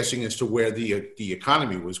guessing as to where the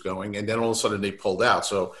economy was going, and then all of a sudden they pulled out.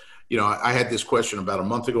 So, I had this question about a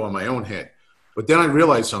month ago in my own head, but then I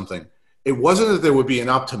realized something. It wasn't that they were being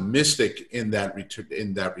optimistic in that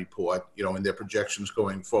report, in their projections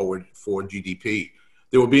going forward for GDP.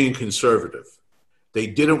 They were being conservative. They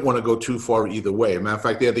didn't want to go too far either way. As a matter of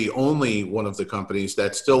fact, they're the only one of the companies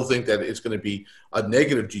that still think that it's going to be a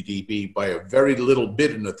negative GDP by a very little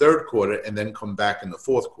bit in the third quarter and then come back in the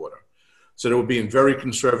fourth quarter. So they were being very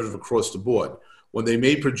conservative across the board. When they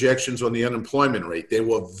made projections on the unemployment rate, they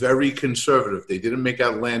were very conservative. They didn't make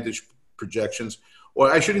outlandish projections. Or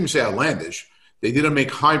I shouldn't even say outlandish, they didn't make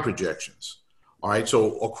high projections. All right,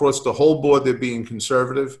 so across the whole board, they're being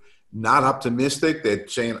conservative, not optimistic. They're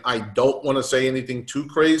saying, I don't want to say anything too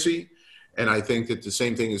crazy. And I think that the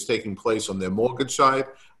same thing is taking place on their mortgage side.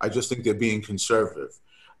 I just think they're being conservative.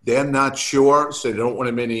 They're not sure, so they don't want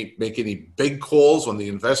to make any big calls on the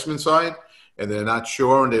investment side. And they're not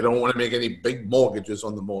sure, and they don't want to make any big mortgages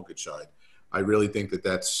on the mortgage side. I really think that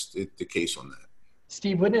that's the case on that.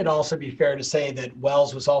 Steve, wouldn't it also be fair to say that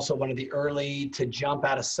Wells was also one of the early to jump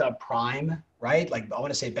out of subprime, right? Like I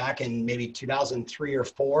want to say back in maybe 2003 or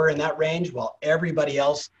 4 in that range, while everybody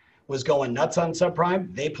else was going nuts on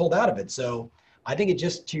subprime, they pulled out of it. So I think it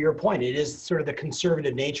just, to your point, it is sort of the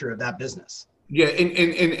conservative nature of that business. Yeah,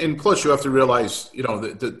 and plus you have to realize,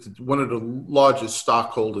 that one of the largest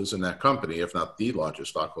stockholders in that company, if not the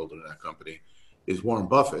largest stockholder in that company, is Warren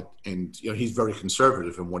Buffett. And, he's very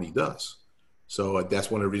conservative in what he does. So that's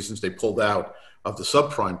one of the reasons they pulled out of the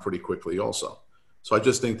subprime pretty quickly also. So I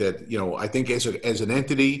just think that, I think as an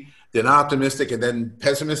entity, they're not optimistic and then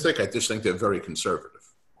pessimistic. I just think they're very conservative.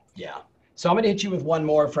 Yeah. So I'm going to hit you with one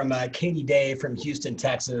more from Katie Day from Houston,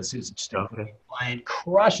 Texas, who's just a great client,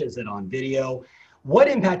 crushes it on video. What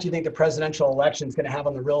impact do you think the presidential election is going to have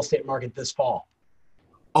on the real estate market this fall?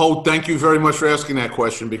 Oh, thank you very much for asking that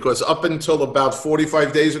question, because up until about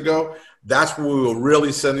 45 days ago, that's where we were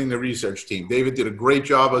really sending the research team. David did a great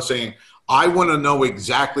job of saying, I want to know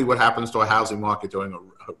exactly what happens to a housing market during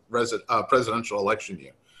a presidential election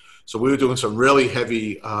year. So we were doing some really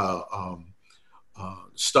heavy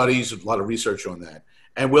studies, a lot of research on that.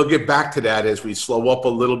 And we'll get back to that as we slow up a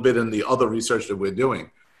little bit in the other research that we're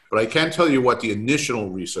doing. But I can tell you what the initial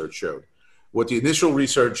research showed. What the initial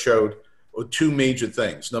research showed were two major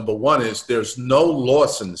things. Number one is there's no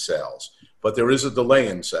loss in sales, but there is a delay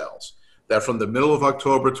in sales. That from the middle of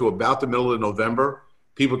October to about the middle of November,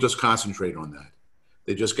 people just concentrate on that.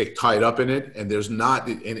 They just get tied up in it, and there's not,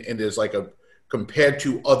 and there's like a, compared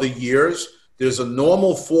to other years, there's a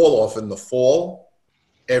normal fall off in the fall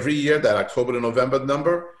every year, that October to November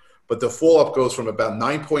number, but the fall off goes from about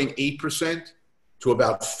 9.8% to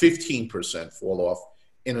about 15% fall off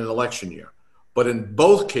in an election year. But in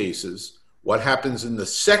both cases, what happens in the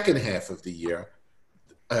second half of the year,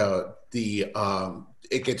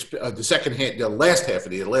 it gets the second half, the last half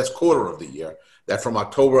of the year, the last quarter of the year, that from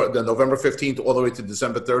November 15th all the way to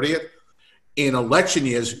December 30th, in election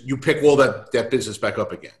years, you pick all that business back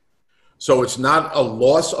up again. So it's not a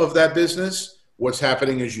loss of that business. What's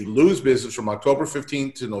happening is you lose business from October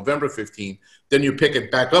 15th to November 15th, then you pick it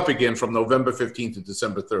back up again from November 15th to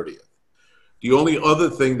December 30th. The only other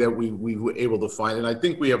thing that we were able to find, and I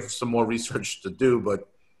think we have some more research to do, but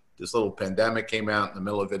this little pandemic came out in the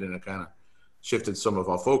middle of it and it kind of shifted some of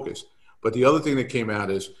our focus. But the other thing that came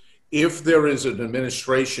out is if there is an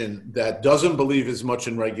administration that doesn't believe as much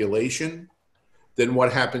in regulation, then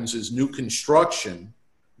what happens is new construction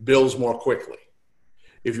builds more quickly.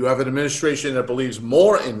 If you have an administration that believes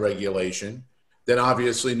more in regulation, then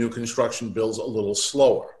obviously new construction builds a little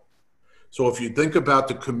slower. So if you think about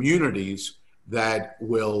the communities that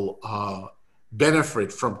will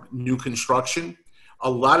benefit from new construction, a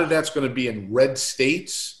lot of that's going to be in red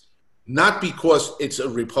states, not because it's a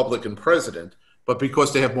Republican president, but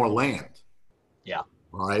because they have more land. Yeah.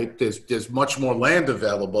 All right, there's much more land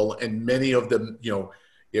available, and many of them,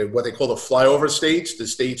 what they call the flyover states, the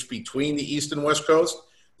states between the East and West Coast,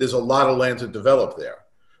 there's a lot of land to develop there.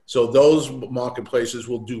 So those marketplaces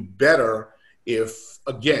will do better if,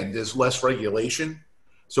 again, there's less regulation.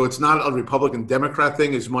 So it's not a Republican Democrat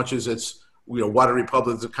thing as much as it's, what do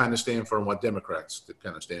Republicans kind of stand for and what Democrats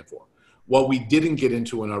kind of stand for. What we didn't get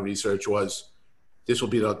into in our research was this will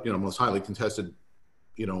be the most highly contested,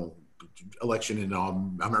 election in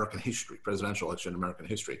American history, presidential election in American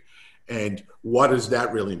history. And what does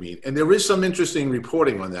that really mean? And there is some interesting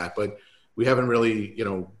reporting on that, but we haven't really,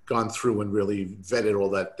 gone through and really vetted all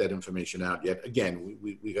that information out yet. Again,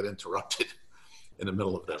 we got interrupted in the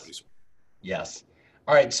middle of that research. Yes.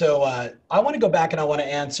 All right. So I want to go back and I want to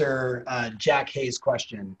answer Jack Hayes'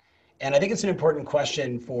 question. And I think it's an important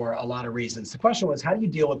question for a lot of reasons. The question was, how do you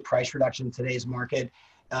deal with price reduction in today's market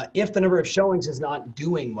if the number of showings is not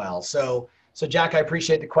doing well? So Jack, I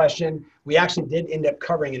appreciate the question. We actually did end up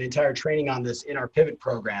covering an entire training on this in our Pivot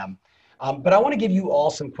program. But I want to give you all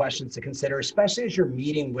some questions to consider, especially as you're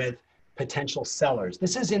meeting with potential sellers.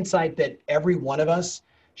 This is insight that every one of us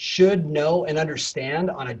should know and understand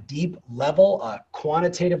on a deep level, a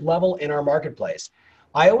quantitative level in our marketplace.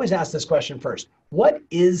 I always ask this question first. What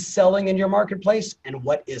is selling in your marketplace and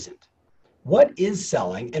what isn't? What is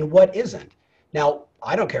selling and what isn't? Now,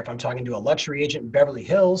 I don't care if I'm talking to a luxury agent in Beverly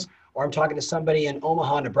Hills or I'm talking to somebody in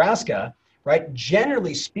Omaha, Nebraska, right?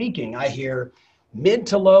 Generally speaking, I hear mid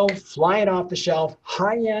to low, flying off the shelf,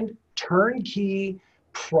 high-end, turnkey,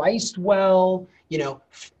 priced well,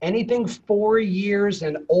 anything 4 years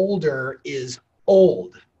and older is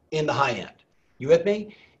old in the high end. You with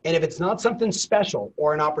me? And if it's not something special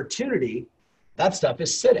or an opportunity, that stuff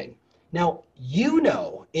is sitting. Now,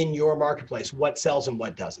 in your marketplace what sells and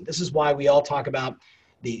what doesn't. This is why we all talk about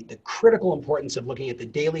the critical importance of looking at the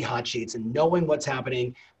daily hot sheets and knowing what's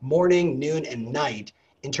happening morning, noon, and night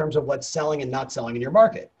in terms of what's selling and not selling in your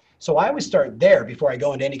market. So I always start there before I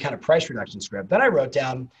go into any kind of price reduction script. Then I wrote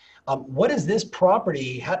down, what is this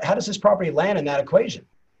property, how does this property land in that equation,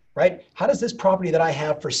 right? How does this property that I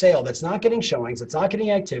have for sale that's not getting showings, that's not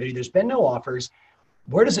getting activity, there's been no offers,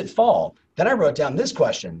 where does it fall? Then I wrote down this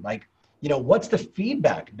question, what's the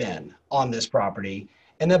feedback been on this property?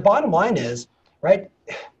 And the bottom line is, right,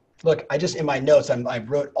 look, in my notes, I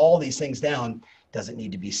wrote all these things down. Does it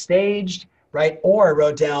need to be staged, right? Or I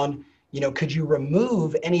wrote down, could you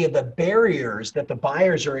remove any of the barriers that the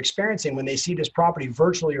buyers are experiencing when they see this property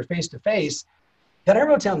virtually or face-to-face? Then I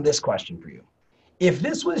wrote down this question for you. If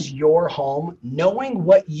this was your home, knowing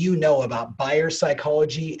what you know about buyer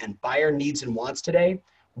psychology and buyer needs and wants today,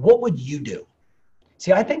 what would you do?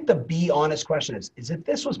 See, I think the be honest question is if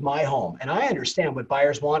this was my home and I understand what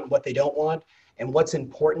buyers want, what they don't want, and what's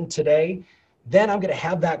important today, then I'm going to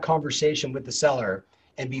have that conversation with the seller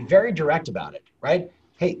and be very direct about it, right?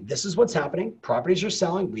 Hey, this is what's happening. Properties are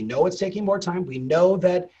selling. We know it's taking more time. We know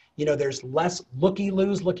that, there's less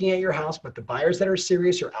looky-loos looking at your house, but the buyers that are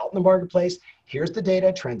serious are out in the marketplace. Here's the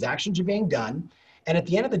data. Transactions are being done. And at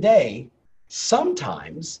the end of the day,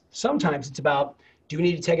 sometimes it's about, do we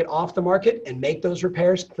need to take it off the market and make those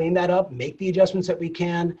repairs, clean that up, make the adjustments that we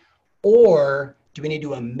can, or do we need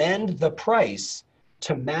to amend the price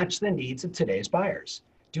to match the needs of today's buyers?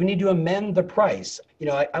 Do we need to amend the price?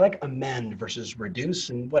 I like amend versus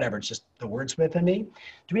reduce and whatever. It's just the wordsmith in me.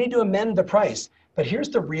 Do we need to amend the price? But here's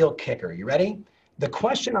the real kicker. You ready? The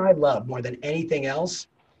question I love more than anything else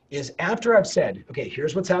is after I've said, okay,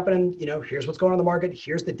 here's what's happening. Here's what's going on in the market.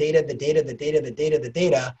 Here's the data.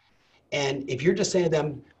 And if you're just saying to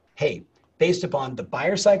them, hey, based upon the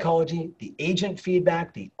buyer psychology, the agent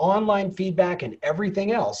feedback, the online feedback, and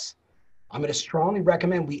everything else, I'm going to strongly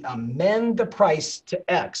recommend we amend the price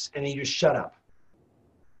to X and then you just shut up.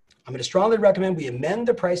 I'm going to strongly recommend we amend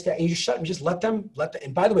the price to X and you shut and just let them,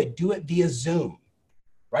 and by the way, do it via Zoom,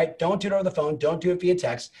 right? Don't do it over the phone. Don't do it via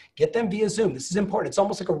text. Get them via Zoom. This is important. It's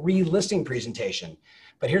almost like a relisting presentation.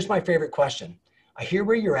 But here's my favorite question. I hear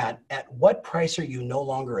where you're at. At what price are you no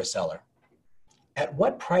longer a seller? At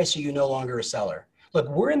what price are you no longer a seller? Look,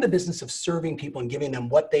 we're in the business of serving people and giving them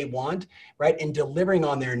what they want, right? And delivering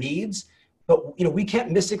on their needs. But we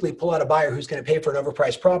can't mystically pull out a buyer who's going to pay for an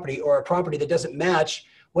overpriced property or a property that doesn't match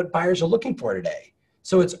what buyers are looking for today.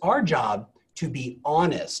 So it's our job to be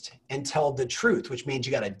honest and tell the truth, which means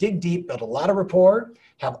you got to dig deep, build a lot of rapport,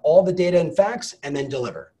 have all the data and facts, and then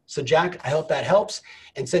deliver. So Jack, I hope that helps.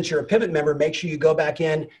 And since you're a Pivot member, make sure you go back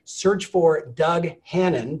in, search for Doug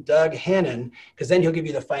Hannon, because then he'll give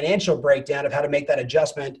you the financial breakdown of how to make that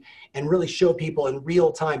adjustment and really show people in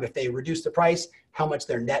real time if they reduce the price, how much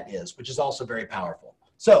their net is, which is also very powerful.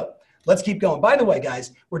 So let's keep going. By the way,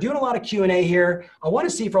 guys, we're doing a lot of Q&A here. I want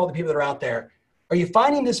to see for all the people that are out there, are you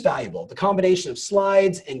finding this valuable? The combination of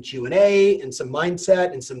slides and Q&A and some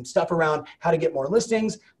mindset and some stuff around how to get more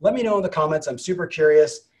listings. Let me know in the comments. I'm super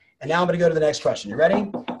curious. And now I'm going to go to the next question. You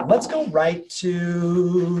ready? Let's go right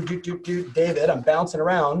to David. I'm bouncing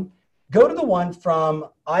around. Go to the one from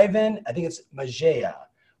Ivan, I think it's Majea.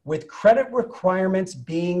 With credit requirements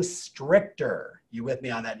being stricter. You with me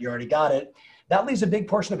on that? You already got it. That leaves a big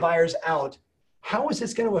portion of buyers out. How is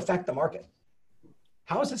this going to affect the market?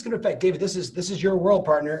 How is this going to affect, David? This is your world,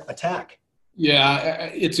 partner. Attack. Yeah,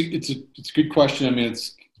 it's a good question. I mean,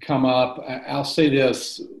 it's come up. I'll say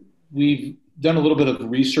this: we've done a little bit of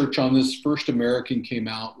research on this. First American came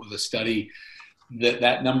out with a study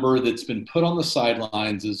that number that's been put on the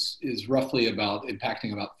sidelines is roughly about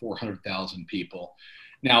impacting about 400,000 people.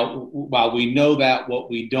 Now, while we know that, what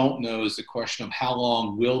we don't know is the question of how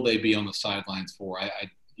long will they be on the sidelines for.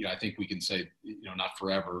 I think we can say, not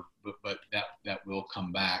forever, but that will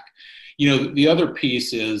come back. The other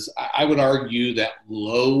piece is I would argue that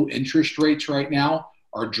low interest rates right now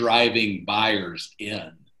are driving buyers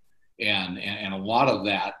in. And a lot of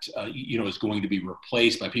that, is going to be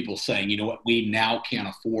replaced by people saying, you know what, we now can't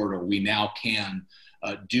afford, or we now can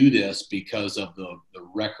do this because of the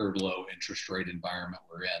record low interest rate environment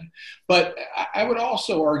we're in. But I would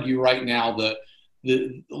also argue right now that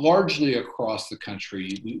largely across the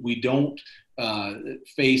country, we don't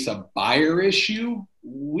face a buyer issue.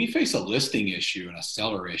 We face a listing issue and a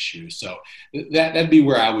seller issue. So that'd be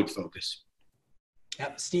where I would focus.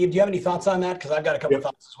 Yep. Steve, do you have any thoughts on that? Because I've got a couple of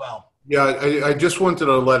thoughts as well. Yeah, I just wanted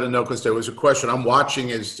to let it know because there was a question. I'm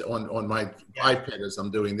watching on my iPad as I'm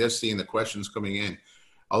doing this, seeing the questions coming in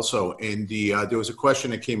also. And there was a question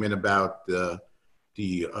that came in about the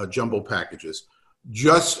jumbo packages.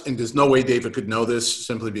 And there's no way David could know this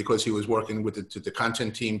simply because he was working with the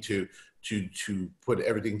content team to put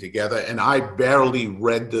everything together. And I barely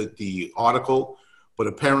read the article, but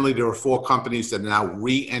apparently there are 4 companies that are now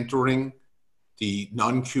re-entering the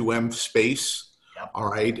non-QM space. Yep. All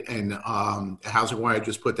right. And Housing Wire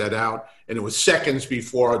just put that out, and it was seconds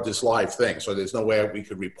before this live thing. So there's no way we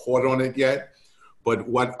could report on it yet. But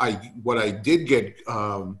what I did get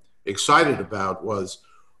excited about was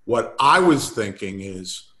what I was thinking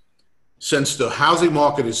is, since the housing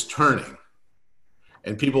market is turning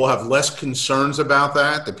and people have less concerns about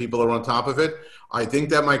that people are on top of it, I think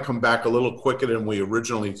that might come back a little quicker than we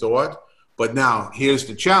originally thought. But now here's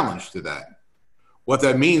the challenge to that. What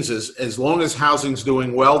that means is, as long as housing's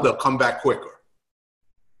doing well, they'll come back quicker.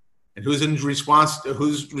 And who's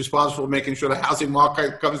responsible for making sure the housing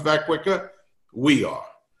market comes back quicker? We are.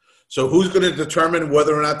 So who's going to determine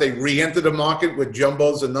whether or not they re-enter the market with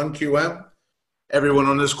jumbos and non-QM? Everyone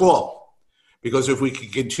on this call. Because if we can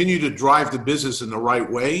continue to drive the business in the right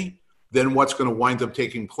way, then what's going to wind up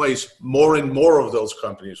taking place, more and more of those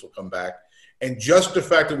companies will come back. And just the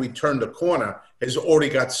fact that we turned the corner has already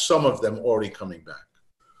got some of them already coming back.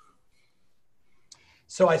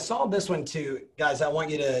 So I saw this one too. Guys, I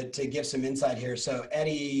want you to give some insight here. So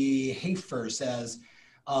Eddie Hafer says,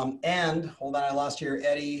 and hold on, I lost here,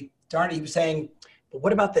 Eddie. Darn it, he was saying, but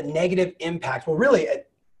what about the negative impact? Well, really,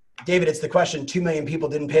 David, it's the question, 2 million people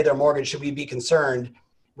didn't pay their mortgage. Should we be concerned,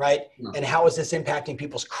 right? No. And how is this impacting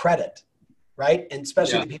people's credit, right? And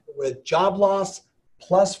especially the people with job loss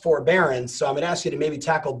plus forbearance. So I'm going to ask you to maybe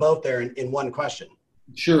tackle both there in one question.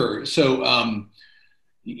 Sure. So,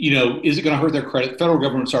 is it going to hurt their credit? Federal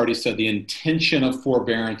government's already said the intention of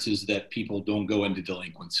forbearance is that people don't go into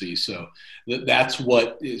delinquency. So that's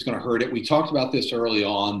what is going to hurt it. We talked about this early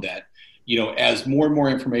on that, as more and more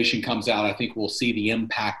information comes out, I think we'll see the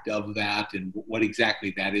impact of that and what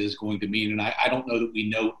exactly that is going to mean. And I don't know that we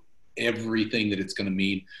know everything that it's going to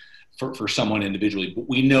mean for someone individually, but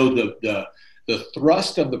we know the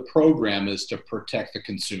thrust of the program is to protect the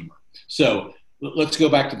consumer. So let's go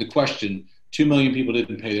back to the question. 2 million people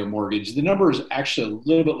didn't pay their mortgage. The number is actually a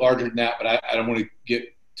little bit larger than that, but I don't want to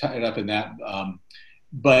get tied up in that.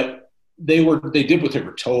 But they did what they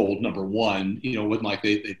were told, number one. It wasn't like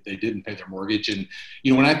they didn't pay their mortgage. And,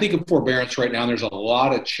 when I think of forbearance right now, there's a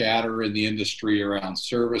lot of chatter in the industry around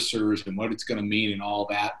servicers and what it's going to mean and all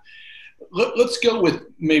that. Let's go with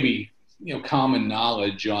maybe common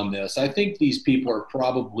knowledge on this. I think these people are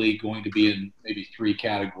probably going to be in maybe 3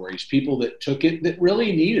 categories. People that took it that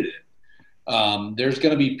really needed it. There's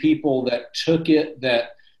going to be people that took it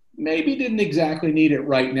that maybe didn't exactly need it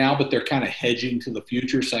right now, but they're kind of hedging to the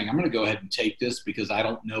future, saying, I'm going to go ahead and take this because I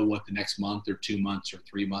don't know what the next month or 2 months or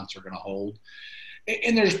 3 months are going to hold.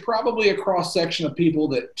 And there's probably a cross-section of people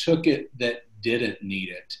that took it that didn't need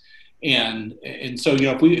it. And so,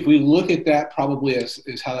 if we look at that probably as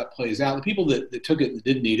how that plays out, the people that took it and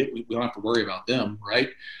didn't need it, we don't have to worry about them, right?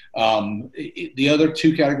 The other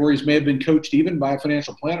two categories may have been coached even by a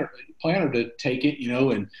financial planner to take it,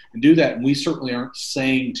 and do that. And we certainly aren't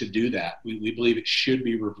saying to do that. We believe it should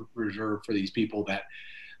be reserved for these people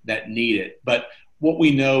that need it. But what we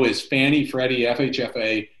know is Fannie, Freddie,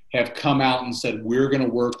 FHFA have come out and said, we're going to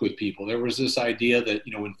work with people. There was this idea that,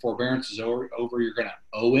 when forbearance is over, you're going to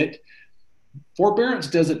owe it. Forbearance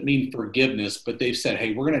doesn't mean forgiveness, but they've said,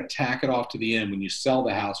 hey, we're going to tack it off to the end. When you sell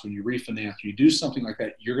the house, when you refinance, when you do something like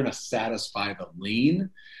that, you're going to satisfy the lien.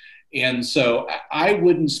 And so I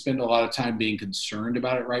wouldn't spend a lot of time being concerned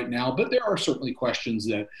about it right now, but there are certainly questions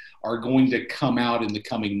that are going to come out in the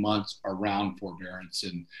coming months around forbearance.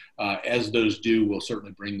 And as those do, we'll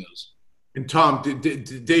certainly bring those. And Tom,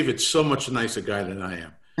 David's so much nicer guy than I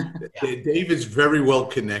am. Yeah. David's very well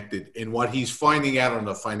connected in what he's finding out on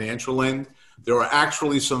the financial end. There are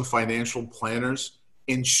actually some financial planners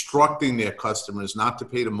instructing their customers not to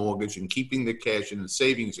pay the mortgage and keeping the cash in a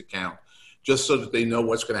savings account just so that they know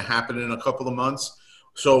what's going to happen in a couple of months.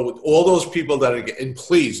 So all those people that are, and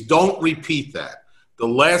please don't repeat that. The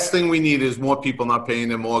last thing we need is more people not paying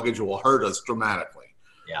their mortgage. It will hurt us dramatically.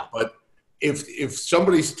 Yeah. But if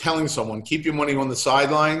somebody's telling someone, keep your money on the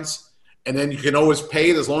sidelines, and then you can always pay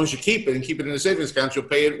it as long as you keep it and keep it in a savings account, you'll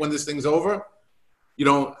pay it when this thing's over. I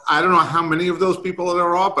don't know how many of those people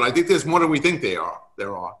there are, but I think there's more than we think there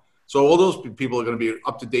are. So all those people are going to be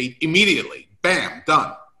up to date immediately. Bam,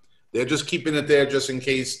 done. They're just keeping it there just in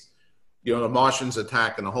case, the Martians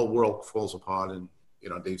attack and the whole world falls apart and,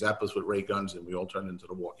 they zap us with ray guns and we all turn into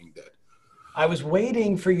the Walking Dead. I was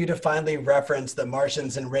waiting for you to finally reference the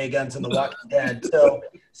Martians and ray guns and the Walking Dead.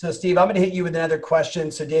 So Steve, I'm going to hit you with another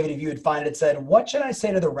question. So David, if you would find it, said, what should I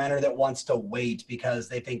say to the renter that wants to wait because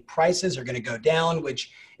they think prices are going to go down,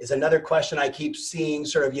 which is another question I keep seeing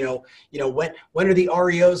sort of, when are the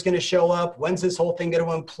REOs going to show up? When's this whole thing going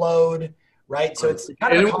to implode? Right. So it's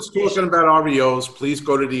kind of anyone's talking about REOs, please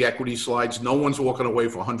go to the equity slides. No one's walking away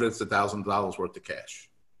for hundreds of thousands of dollars worth of cash.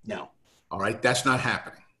 No. All right. That's not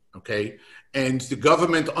happening. Okay. And the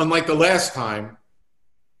government, unlike the last time,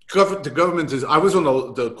 the government is, I was on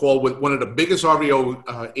the call with one of the biggest REO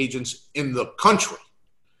agents in the country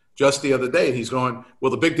just the other day. And he's going,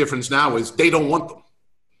 well, the big difference now is they don't want them.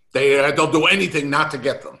 They'll do anything not to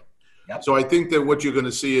get them. Yep. So I think that what you're going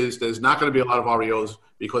to see is there's not going to be a lot of REOs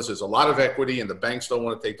because there's a lot of equity and the banks don't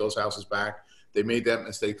want to take those houses back. They made that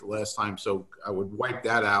mistake the last time. So I would wipe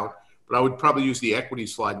that out. But I would probably use the equity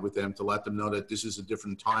slide with them to let them know that this is a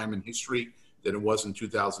different time in history than it was in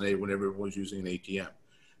 2008 when everyone was using an ATM.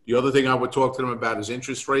 The other thing I would talk to them about is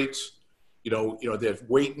interest rates. They're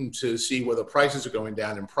waiting to see whether prices are going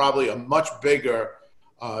down and probably a much bigger,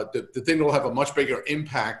 the thing that will have a much bigger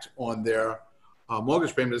impact on their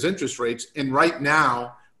mortgage payment is interest rates. And right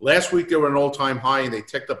now, last week they were an all-time high and they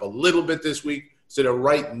ticked up a little bit this week. So they're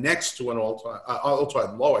right next to an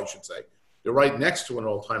all-time low, I should say. They're right next to an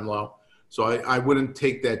all-time low. So I wouldn't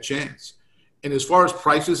take that chance. And as far as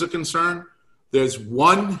prices are concerned, there's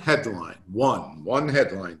one headline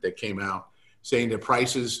that came out saying that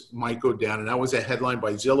prices might go down. And that was a headline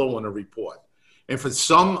by Zillow on a report. And for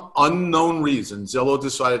some unknown reason, Zillow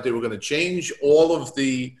decided they were going to change all of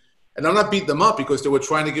the, and I'm not beating them up because they were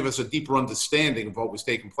trying to give us a deeper understanding of what was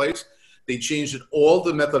taking place. They changed all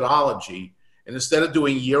the methodology. And instead of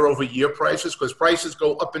doing year-over-year prices, because prices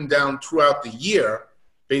go up and down throughout the year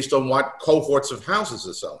based on what cohorts of houses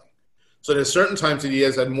are selling. So there's certain times of the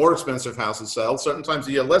year that more expensive houses sell, certain times of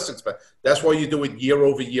the year less expensive. That's why you do it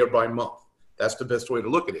year-over-year by month. That's the best way to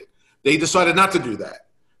look at it. They decided not to do that.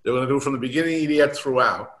 They were going to do it from the beginning of the year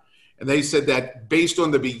throughout. And they said that based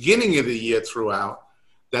on the beginning of the year throughout,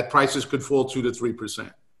 that prices could fall 2 to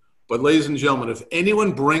 3%. But ladies and gentlemen, if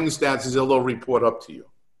anyone brings that Zillow report up to you,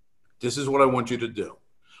 this is what I want you to do.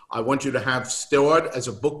 I want you to have stored as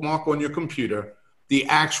a bookmark on your computer the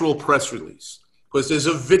actual press release, because there's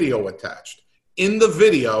a video attached. In the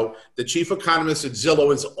video, the chief economist at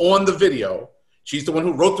Zillow is on the video. She's the one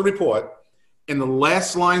who wrote the report. In the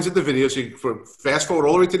last lines of the video, so you fast forward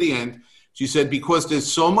all the way to the end, she said, because there's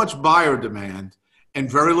so much buyer demand and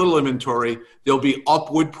very little inventory, there'll be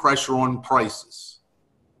upward pressure on prices.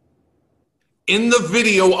 In the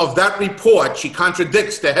video of that report, she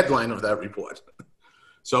contradicts the headline of that report.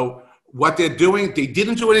 So what they're doing, they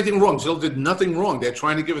didn't do anything wrong. Zillow did nothing wrong. They're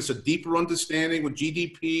trying to give us a deeper understanding with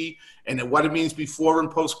GDP and what it means before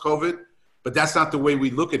and post-COVID, but that's not the way we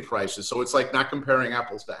look at prices. So it's like not comparing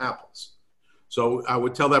apples to apples. So I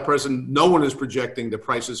would tell that person, no one is projecting the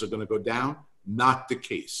prices are going to go down. Not the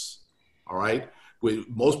case. All right.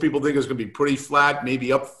 Most people think it's going to be pretty flat,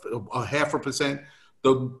 maybe up a 0.5%.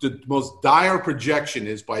 The most dire projection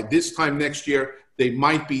is by this time next year, they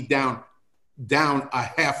might be down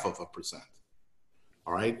 0.5%.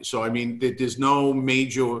 All right. So, I mean, there's no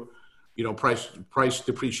major, price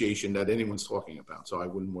depreciation that anyone's talking about. So I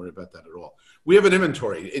wouldn't worry about that at all. We have an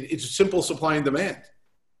inventory. It's simple supply and demand.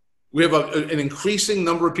 We have an increasing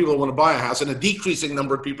number of people that want to buy a house and a decreasing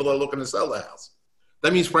number of people that are looking to sell the house.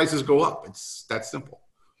 That means prices go up. It's that simple.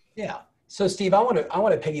 Yeah. So, Steve, I want to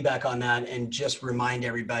piggyback on that and just remind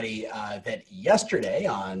everybody that yesterday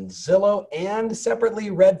on Zillow and separately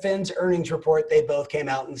Redfin's earnings report, they both came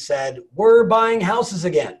out and said, we're buying houses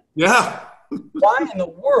again. Yeah. Why in the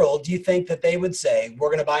world do you think that they would say we're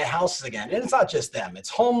going to buy houses again? And it's not just them.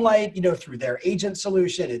 It's HomeLight, through their agent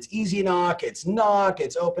solution. It's Easy Knock, it's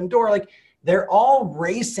Open Door. Like, they're all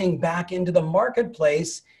racing back into the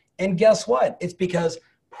marketplace. And guess what? It's because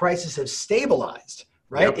prices have stabilized,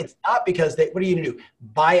 right? Yep. It's not because what are you going to do?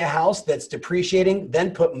 Buy a house that's depreciating,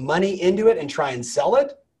 then put money into it and try and sell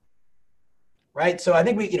it? Right? So I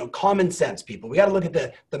think common sense, people. We got to look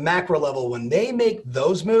at the macro level. When they make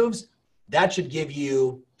those moves, that should give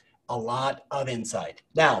you a lot of insight.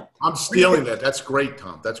 Now, I'm stealing that. That's great,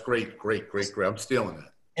 Tom. That's great. I'm stealing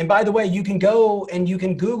that. And by the way, you can go and you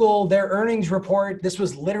can Google their earnings report. This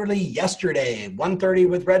was literally yesterday, 1:30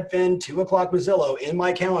 with Redfin, 2:00 with Zillow, in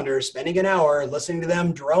my calendar, spending an hour listening to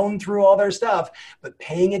them drone through all their stuff, but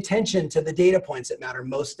paying attention to the data points that matter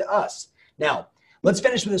most to us. Now, let's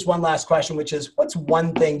finish with this one last question, which is, what's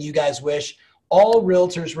one thing you guys wish all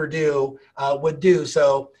realtors would do?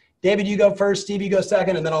 So, David, you go first, Steve, you go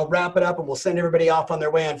second, and then I'll wrap it up and we'll send everybody off on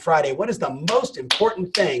their way on Friday. What is the most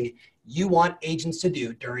important thing you want agents to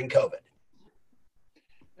do during COVID?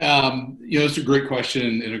 It's a great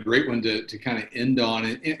question and a great one to kind of end on.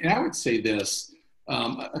 And I would say this,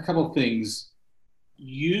 a couple of things.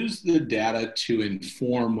 Use the data to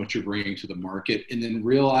inform what you're bringing to the market, and then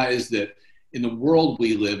realize that in the world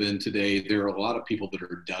we live in today, there are a lot of people that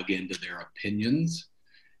are dug into their opinions,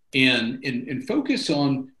 and focus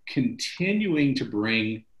on continuing to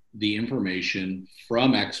bring the information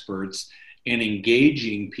from experts and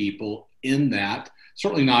engaging people in that,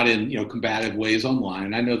 certainly not in combative ways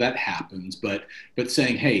online. I know that happens, but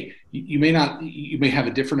saying, hey, you may have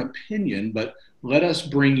a different opinion, but let us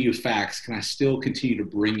bring you facts. Can I still continue to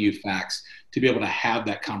bring you facts to be able to have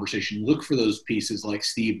that conversation? Look for those pieces like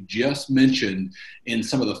Steve just mentioned in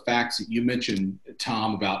some of the facts that you mentioned,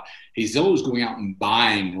 Tom, about, hey, Zillow is going out and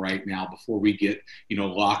buying right now before we get,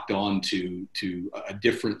 locked on to a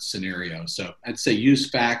different scenario. So I'd say use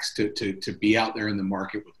facts to be out there in the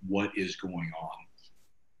market with what is going on.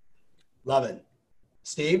 Love it.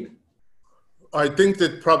 Steve? I think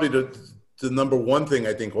that probably the number one thing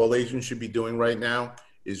I think all agents should be doing right now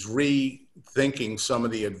is rethinking some of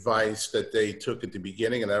the advice that they took at the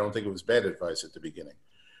beginning. And I don't think it was bad advice at the beginning.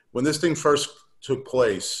 When this thing first took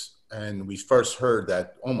place and we first heard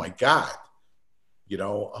that, oh my God,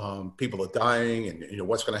 people are dying and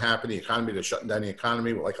what's going to happen, the economy, they're shutting down the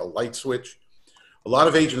economy like a light switch. A lot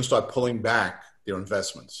of agents start pulling back their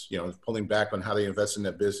investments, pulling back on how they invest in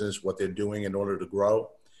their business, what they're doing in order to grow.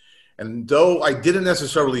 And though I didn't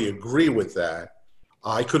necessarily agree with that,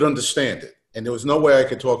 I could understand it. And there was no way I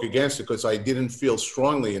could talk against it because I didn't feel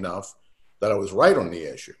strongly enough that I was right on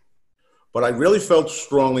the issue. But I really felt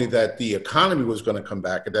strongly that the economy was going to come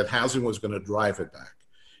back and that housing was going to drive it back.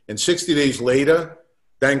 And 60 days later,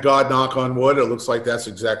 thank God, knock on wood, it looks like that's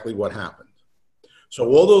exactly what happened. So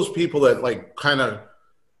all those people that kind of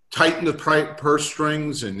tightened the purse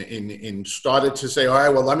strings and started to say, all right,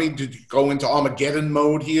 well, let me go into Armageddon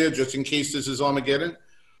mode here just in case this is Armageddon.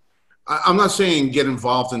 I'm not saying get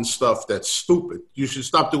involved in stuff that's stupid. You should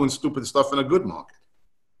stop doing stupid stuff in a good market.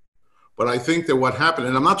 But I think that what happened,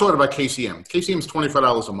 and I'm not talking about KCM. KCM is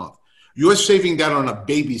 $25 a month. You're saving that on a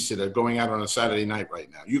babysitter going out on a Saturday night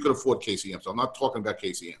right now. You could afford KCM, so I'm not talking about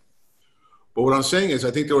KCM. But what I'm saying is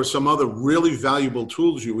I think there were some other really valuable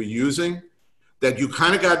tools you were using that you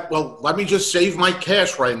kind of got, well, let me just save my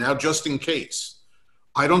cash right now just in case.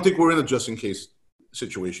 I don't think we're in a just in case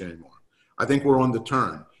situation anymore. I think we're on the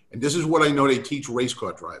turn. And this is what I know they teach race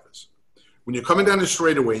car drivers. When you're coming down the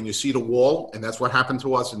straightaway and you see the wall, and that's what happened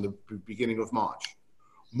to us in the beginning of March,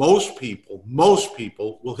 most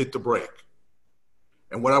people will hit the brake.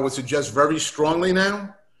 And what I would suggest very strongly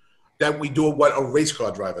now, that we do what a race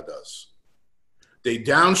car driver does. They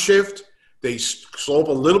downshift, they slow up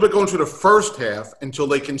a little bit going through the first half until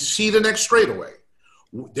they can see the next straightaway.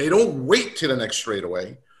 They don't wait to the next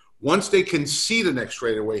straightaway. Once they can see the next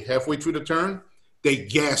straightaway halfway through the turn, they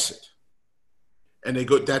gas it. And they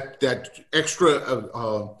go that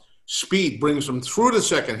extra Speed brings them through the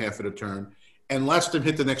second half of the turn and lets them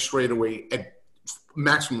hit the next straightaway at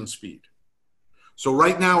maximum speed. So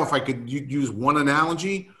right now, if I could use one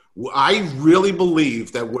analogy, I really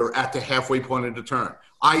believe that we're at the halfway point of the turn.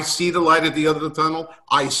 I see the light at the end of the tunnel.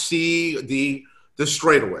 I see the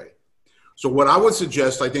straightaway. So what I would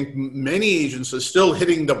suggest, I think many agents are still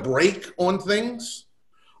hitting the brake on things.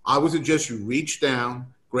 I would suggest you reach down,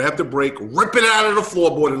 grab the brake, rip it out of the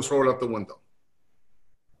floorboard and throw it out the window.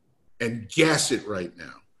 And gas it right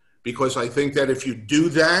now. Because I think that if you do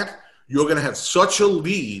that, you're going to have such a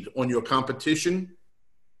lead on your competition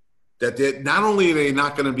that not only are they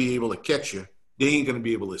not going to be able to catch you, they ain't going to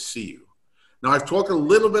be able to see you. Now, I've talked a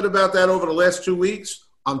little bit about that over the last 2 weeks.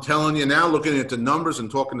 I'm telling you now, looking at the numbers and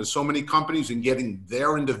talking to so many companies and getting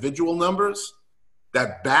their individual numbers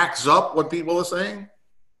that backs up what people are saying.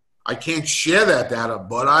 I can't share that data,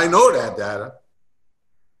 but I know that data.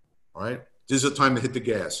 All right? This is the time to hit the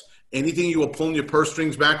gas. Anything you were pulling your purse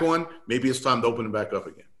strings back on, maybe it's time to open it back up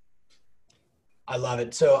again. I love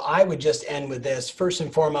it. So I would just end with this. First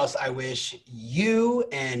and foremost, I wish you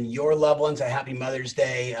and your loved ones a happy Mother's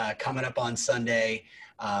Day coming up on Sunday.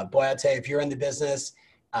 Boy, I'll tell you, if you're in the business,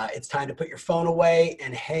 it's time to put your phone away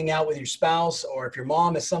and hang out with your spouse, or if your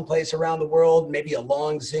mom is someplace around the world, maybe a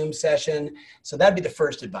long Zoom session. So that'd be the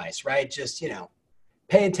first advice, right? Just,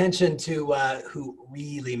 pay attention to who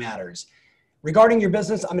really matters. Regarding your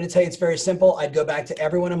business, I'm going to tell you it's very simple. I'd go back to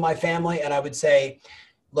everyone in my family and I would say,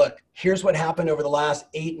 look, here's what happened over the last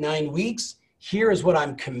 8-9 weeks. Here is what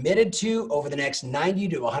I'm committed to over the next 90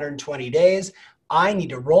 to 120 days. I need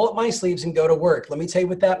to roll up my sleeves and go to work. Let me tell you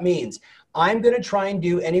what that means. I'm going to try and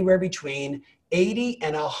do anywhere between 80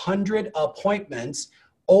 and 100 appointments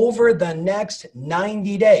over the next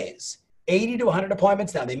 90 days. 80 to 100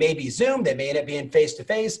 appointments. Now, they may be Zoom, they may end up being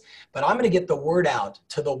face-to-face, but I'm going to get the word out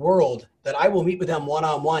to the world that I will meet with them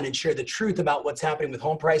one-on-one and share the truth about what's happening with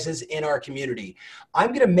home prices in our community. I'm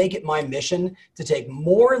going to make it my mission to take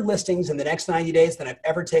more listings in the next 90 days than I've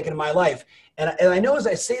ever taken in my life. And I know as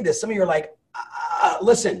I say this, some of you are like,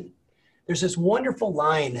 listen, there's this wonderful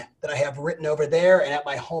line that I have written over there and at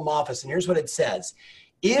my home office, and here's what it says.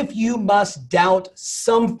 If you must doubt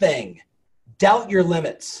something, doubt your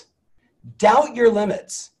limits. Doubt your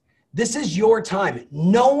limits. This is your time.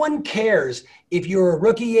 No one cares if you're a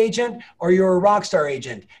rookie agent or you're a rock star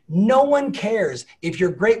agent. No one cares if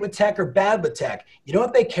you're great with tech or bad with tech. You know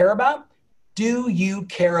what they care about? Do you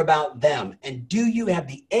care about them? And do you have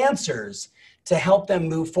the answers to help them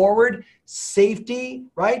move forward? Safety,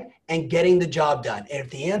 right? And getting the job done. And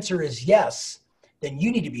if the answer is yes, then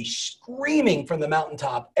you need to be screaming from the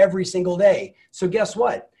mountaintop every single day. So guess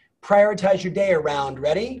what? Prioritize your day around,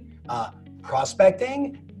 ready?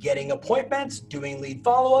 Prospecting, getting appointments, doing lead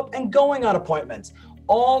follow-up, and going on appointments.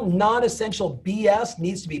 All non-essential BS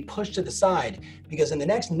needs to be pushed to the side because in the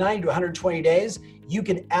next 90 to 120 days, you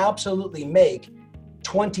can absolutely make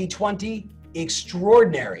 2020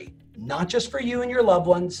 extraordinary, not just for you and your loved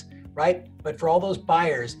ones, right? But for all those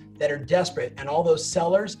buyers that are desperate and all those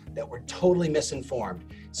sellers that were totally misinformed.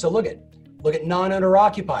 So look at non-owner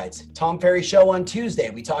occupieds. Tom Ferry show on Tuesday.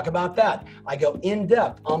 We talk about that. I go in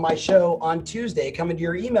depth on my show on Tuesday. Come into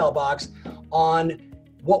your email box on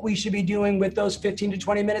what we should be doing with those 15 to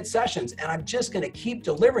 20 minute sessions. And I'm just going to keep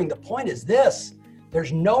delivering. The point is this.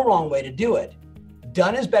 There's no wrong way to do it.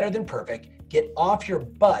 Done is better than perfect. Get off your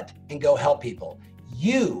butt and go help people.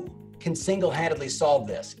 You can single-handedly solve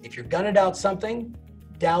this. If you're going to doubt something,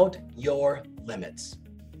 doubt your limits.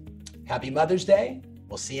 Happy Mother's Day.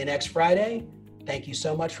 We'll see you next Friday. Thank you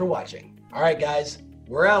so much for watching. All right, guys,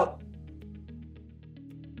 we're out.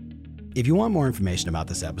 If you want more information about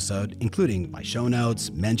this episode, including my show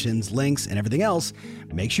notes, mentions, links, and everything else,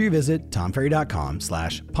 make sure you visit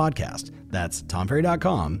tomferry.com/podcast. That's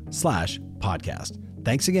tomferry.com/podcast.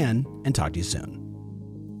 Thanks again, and talk to you soon.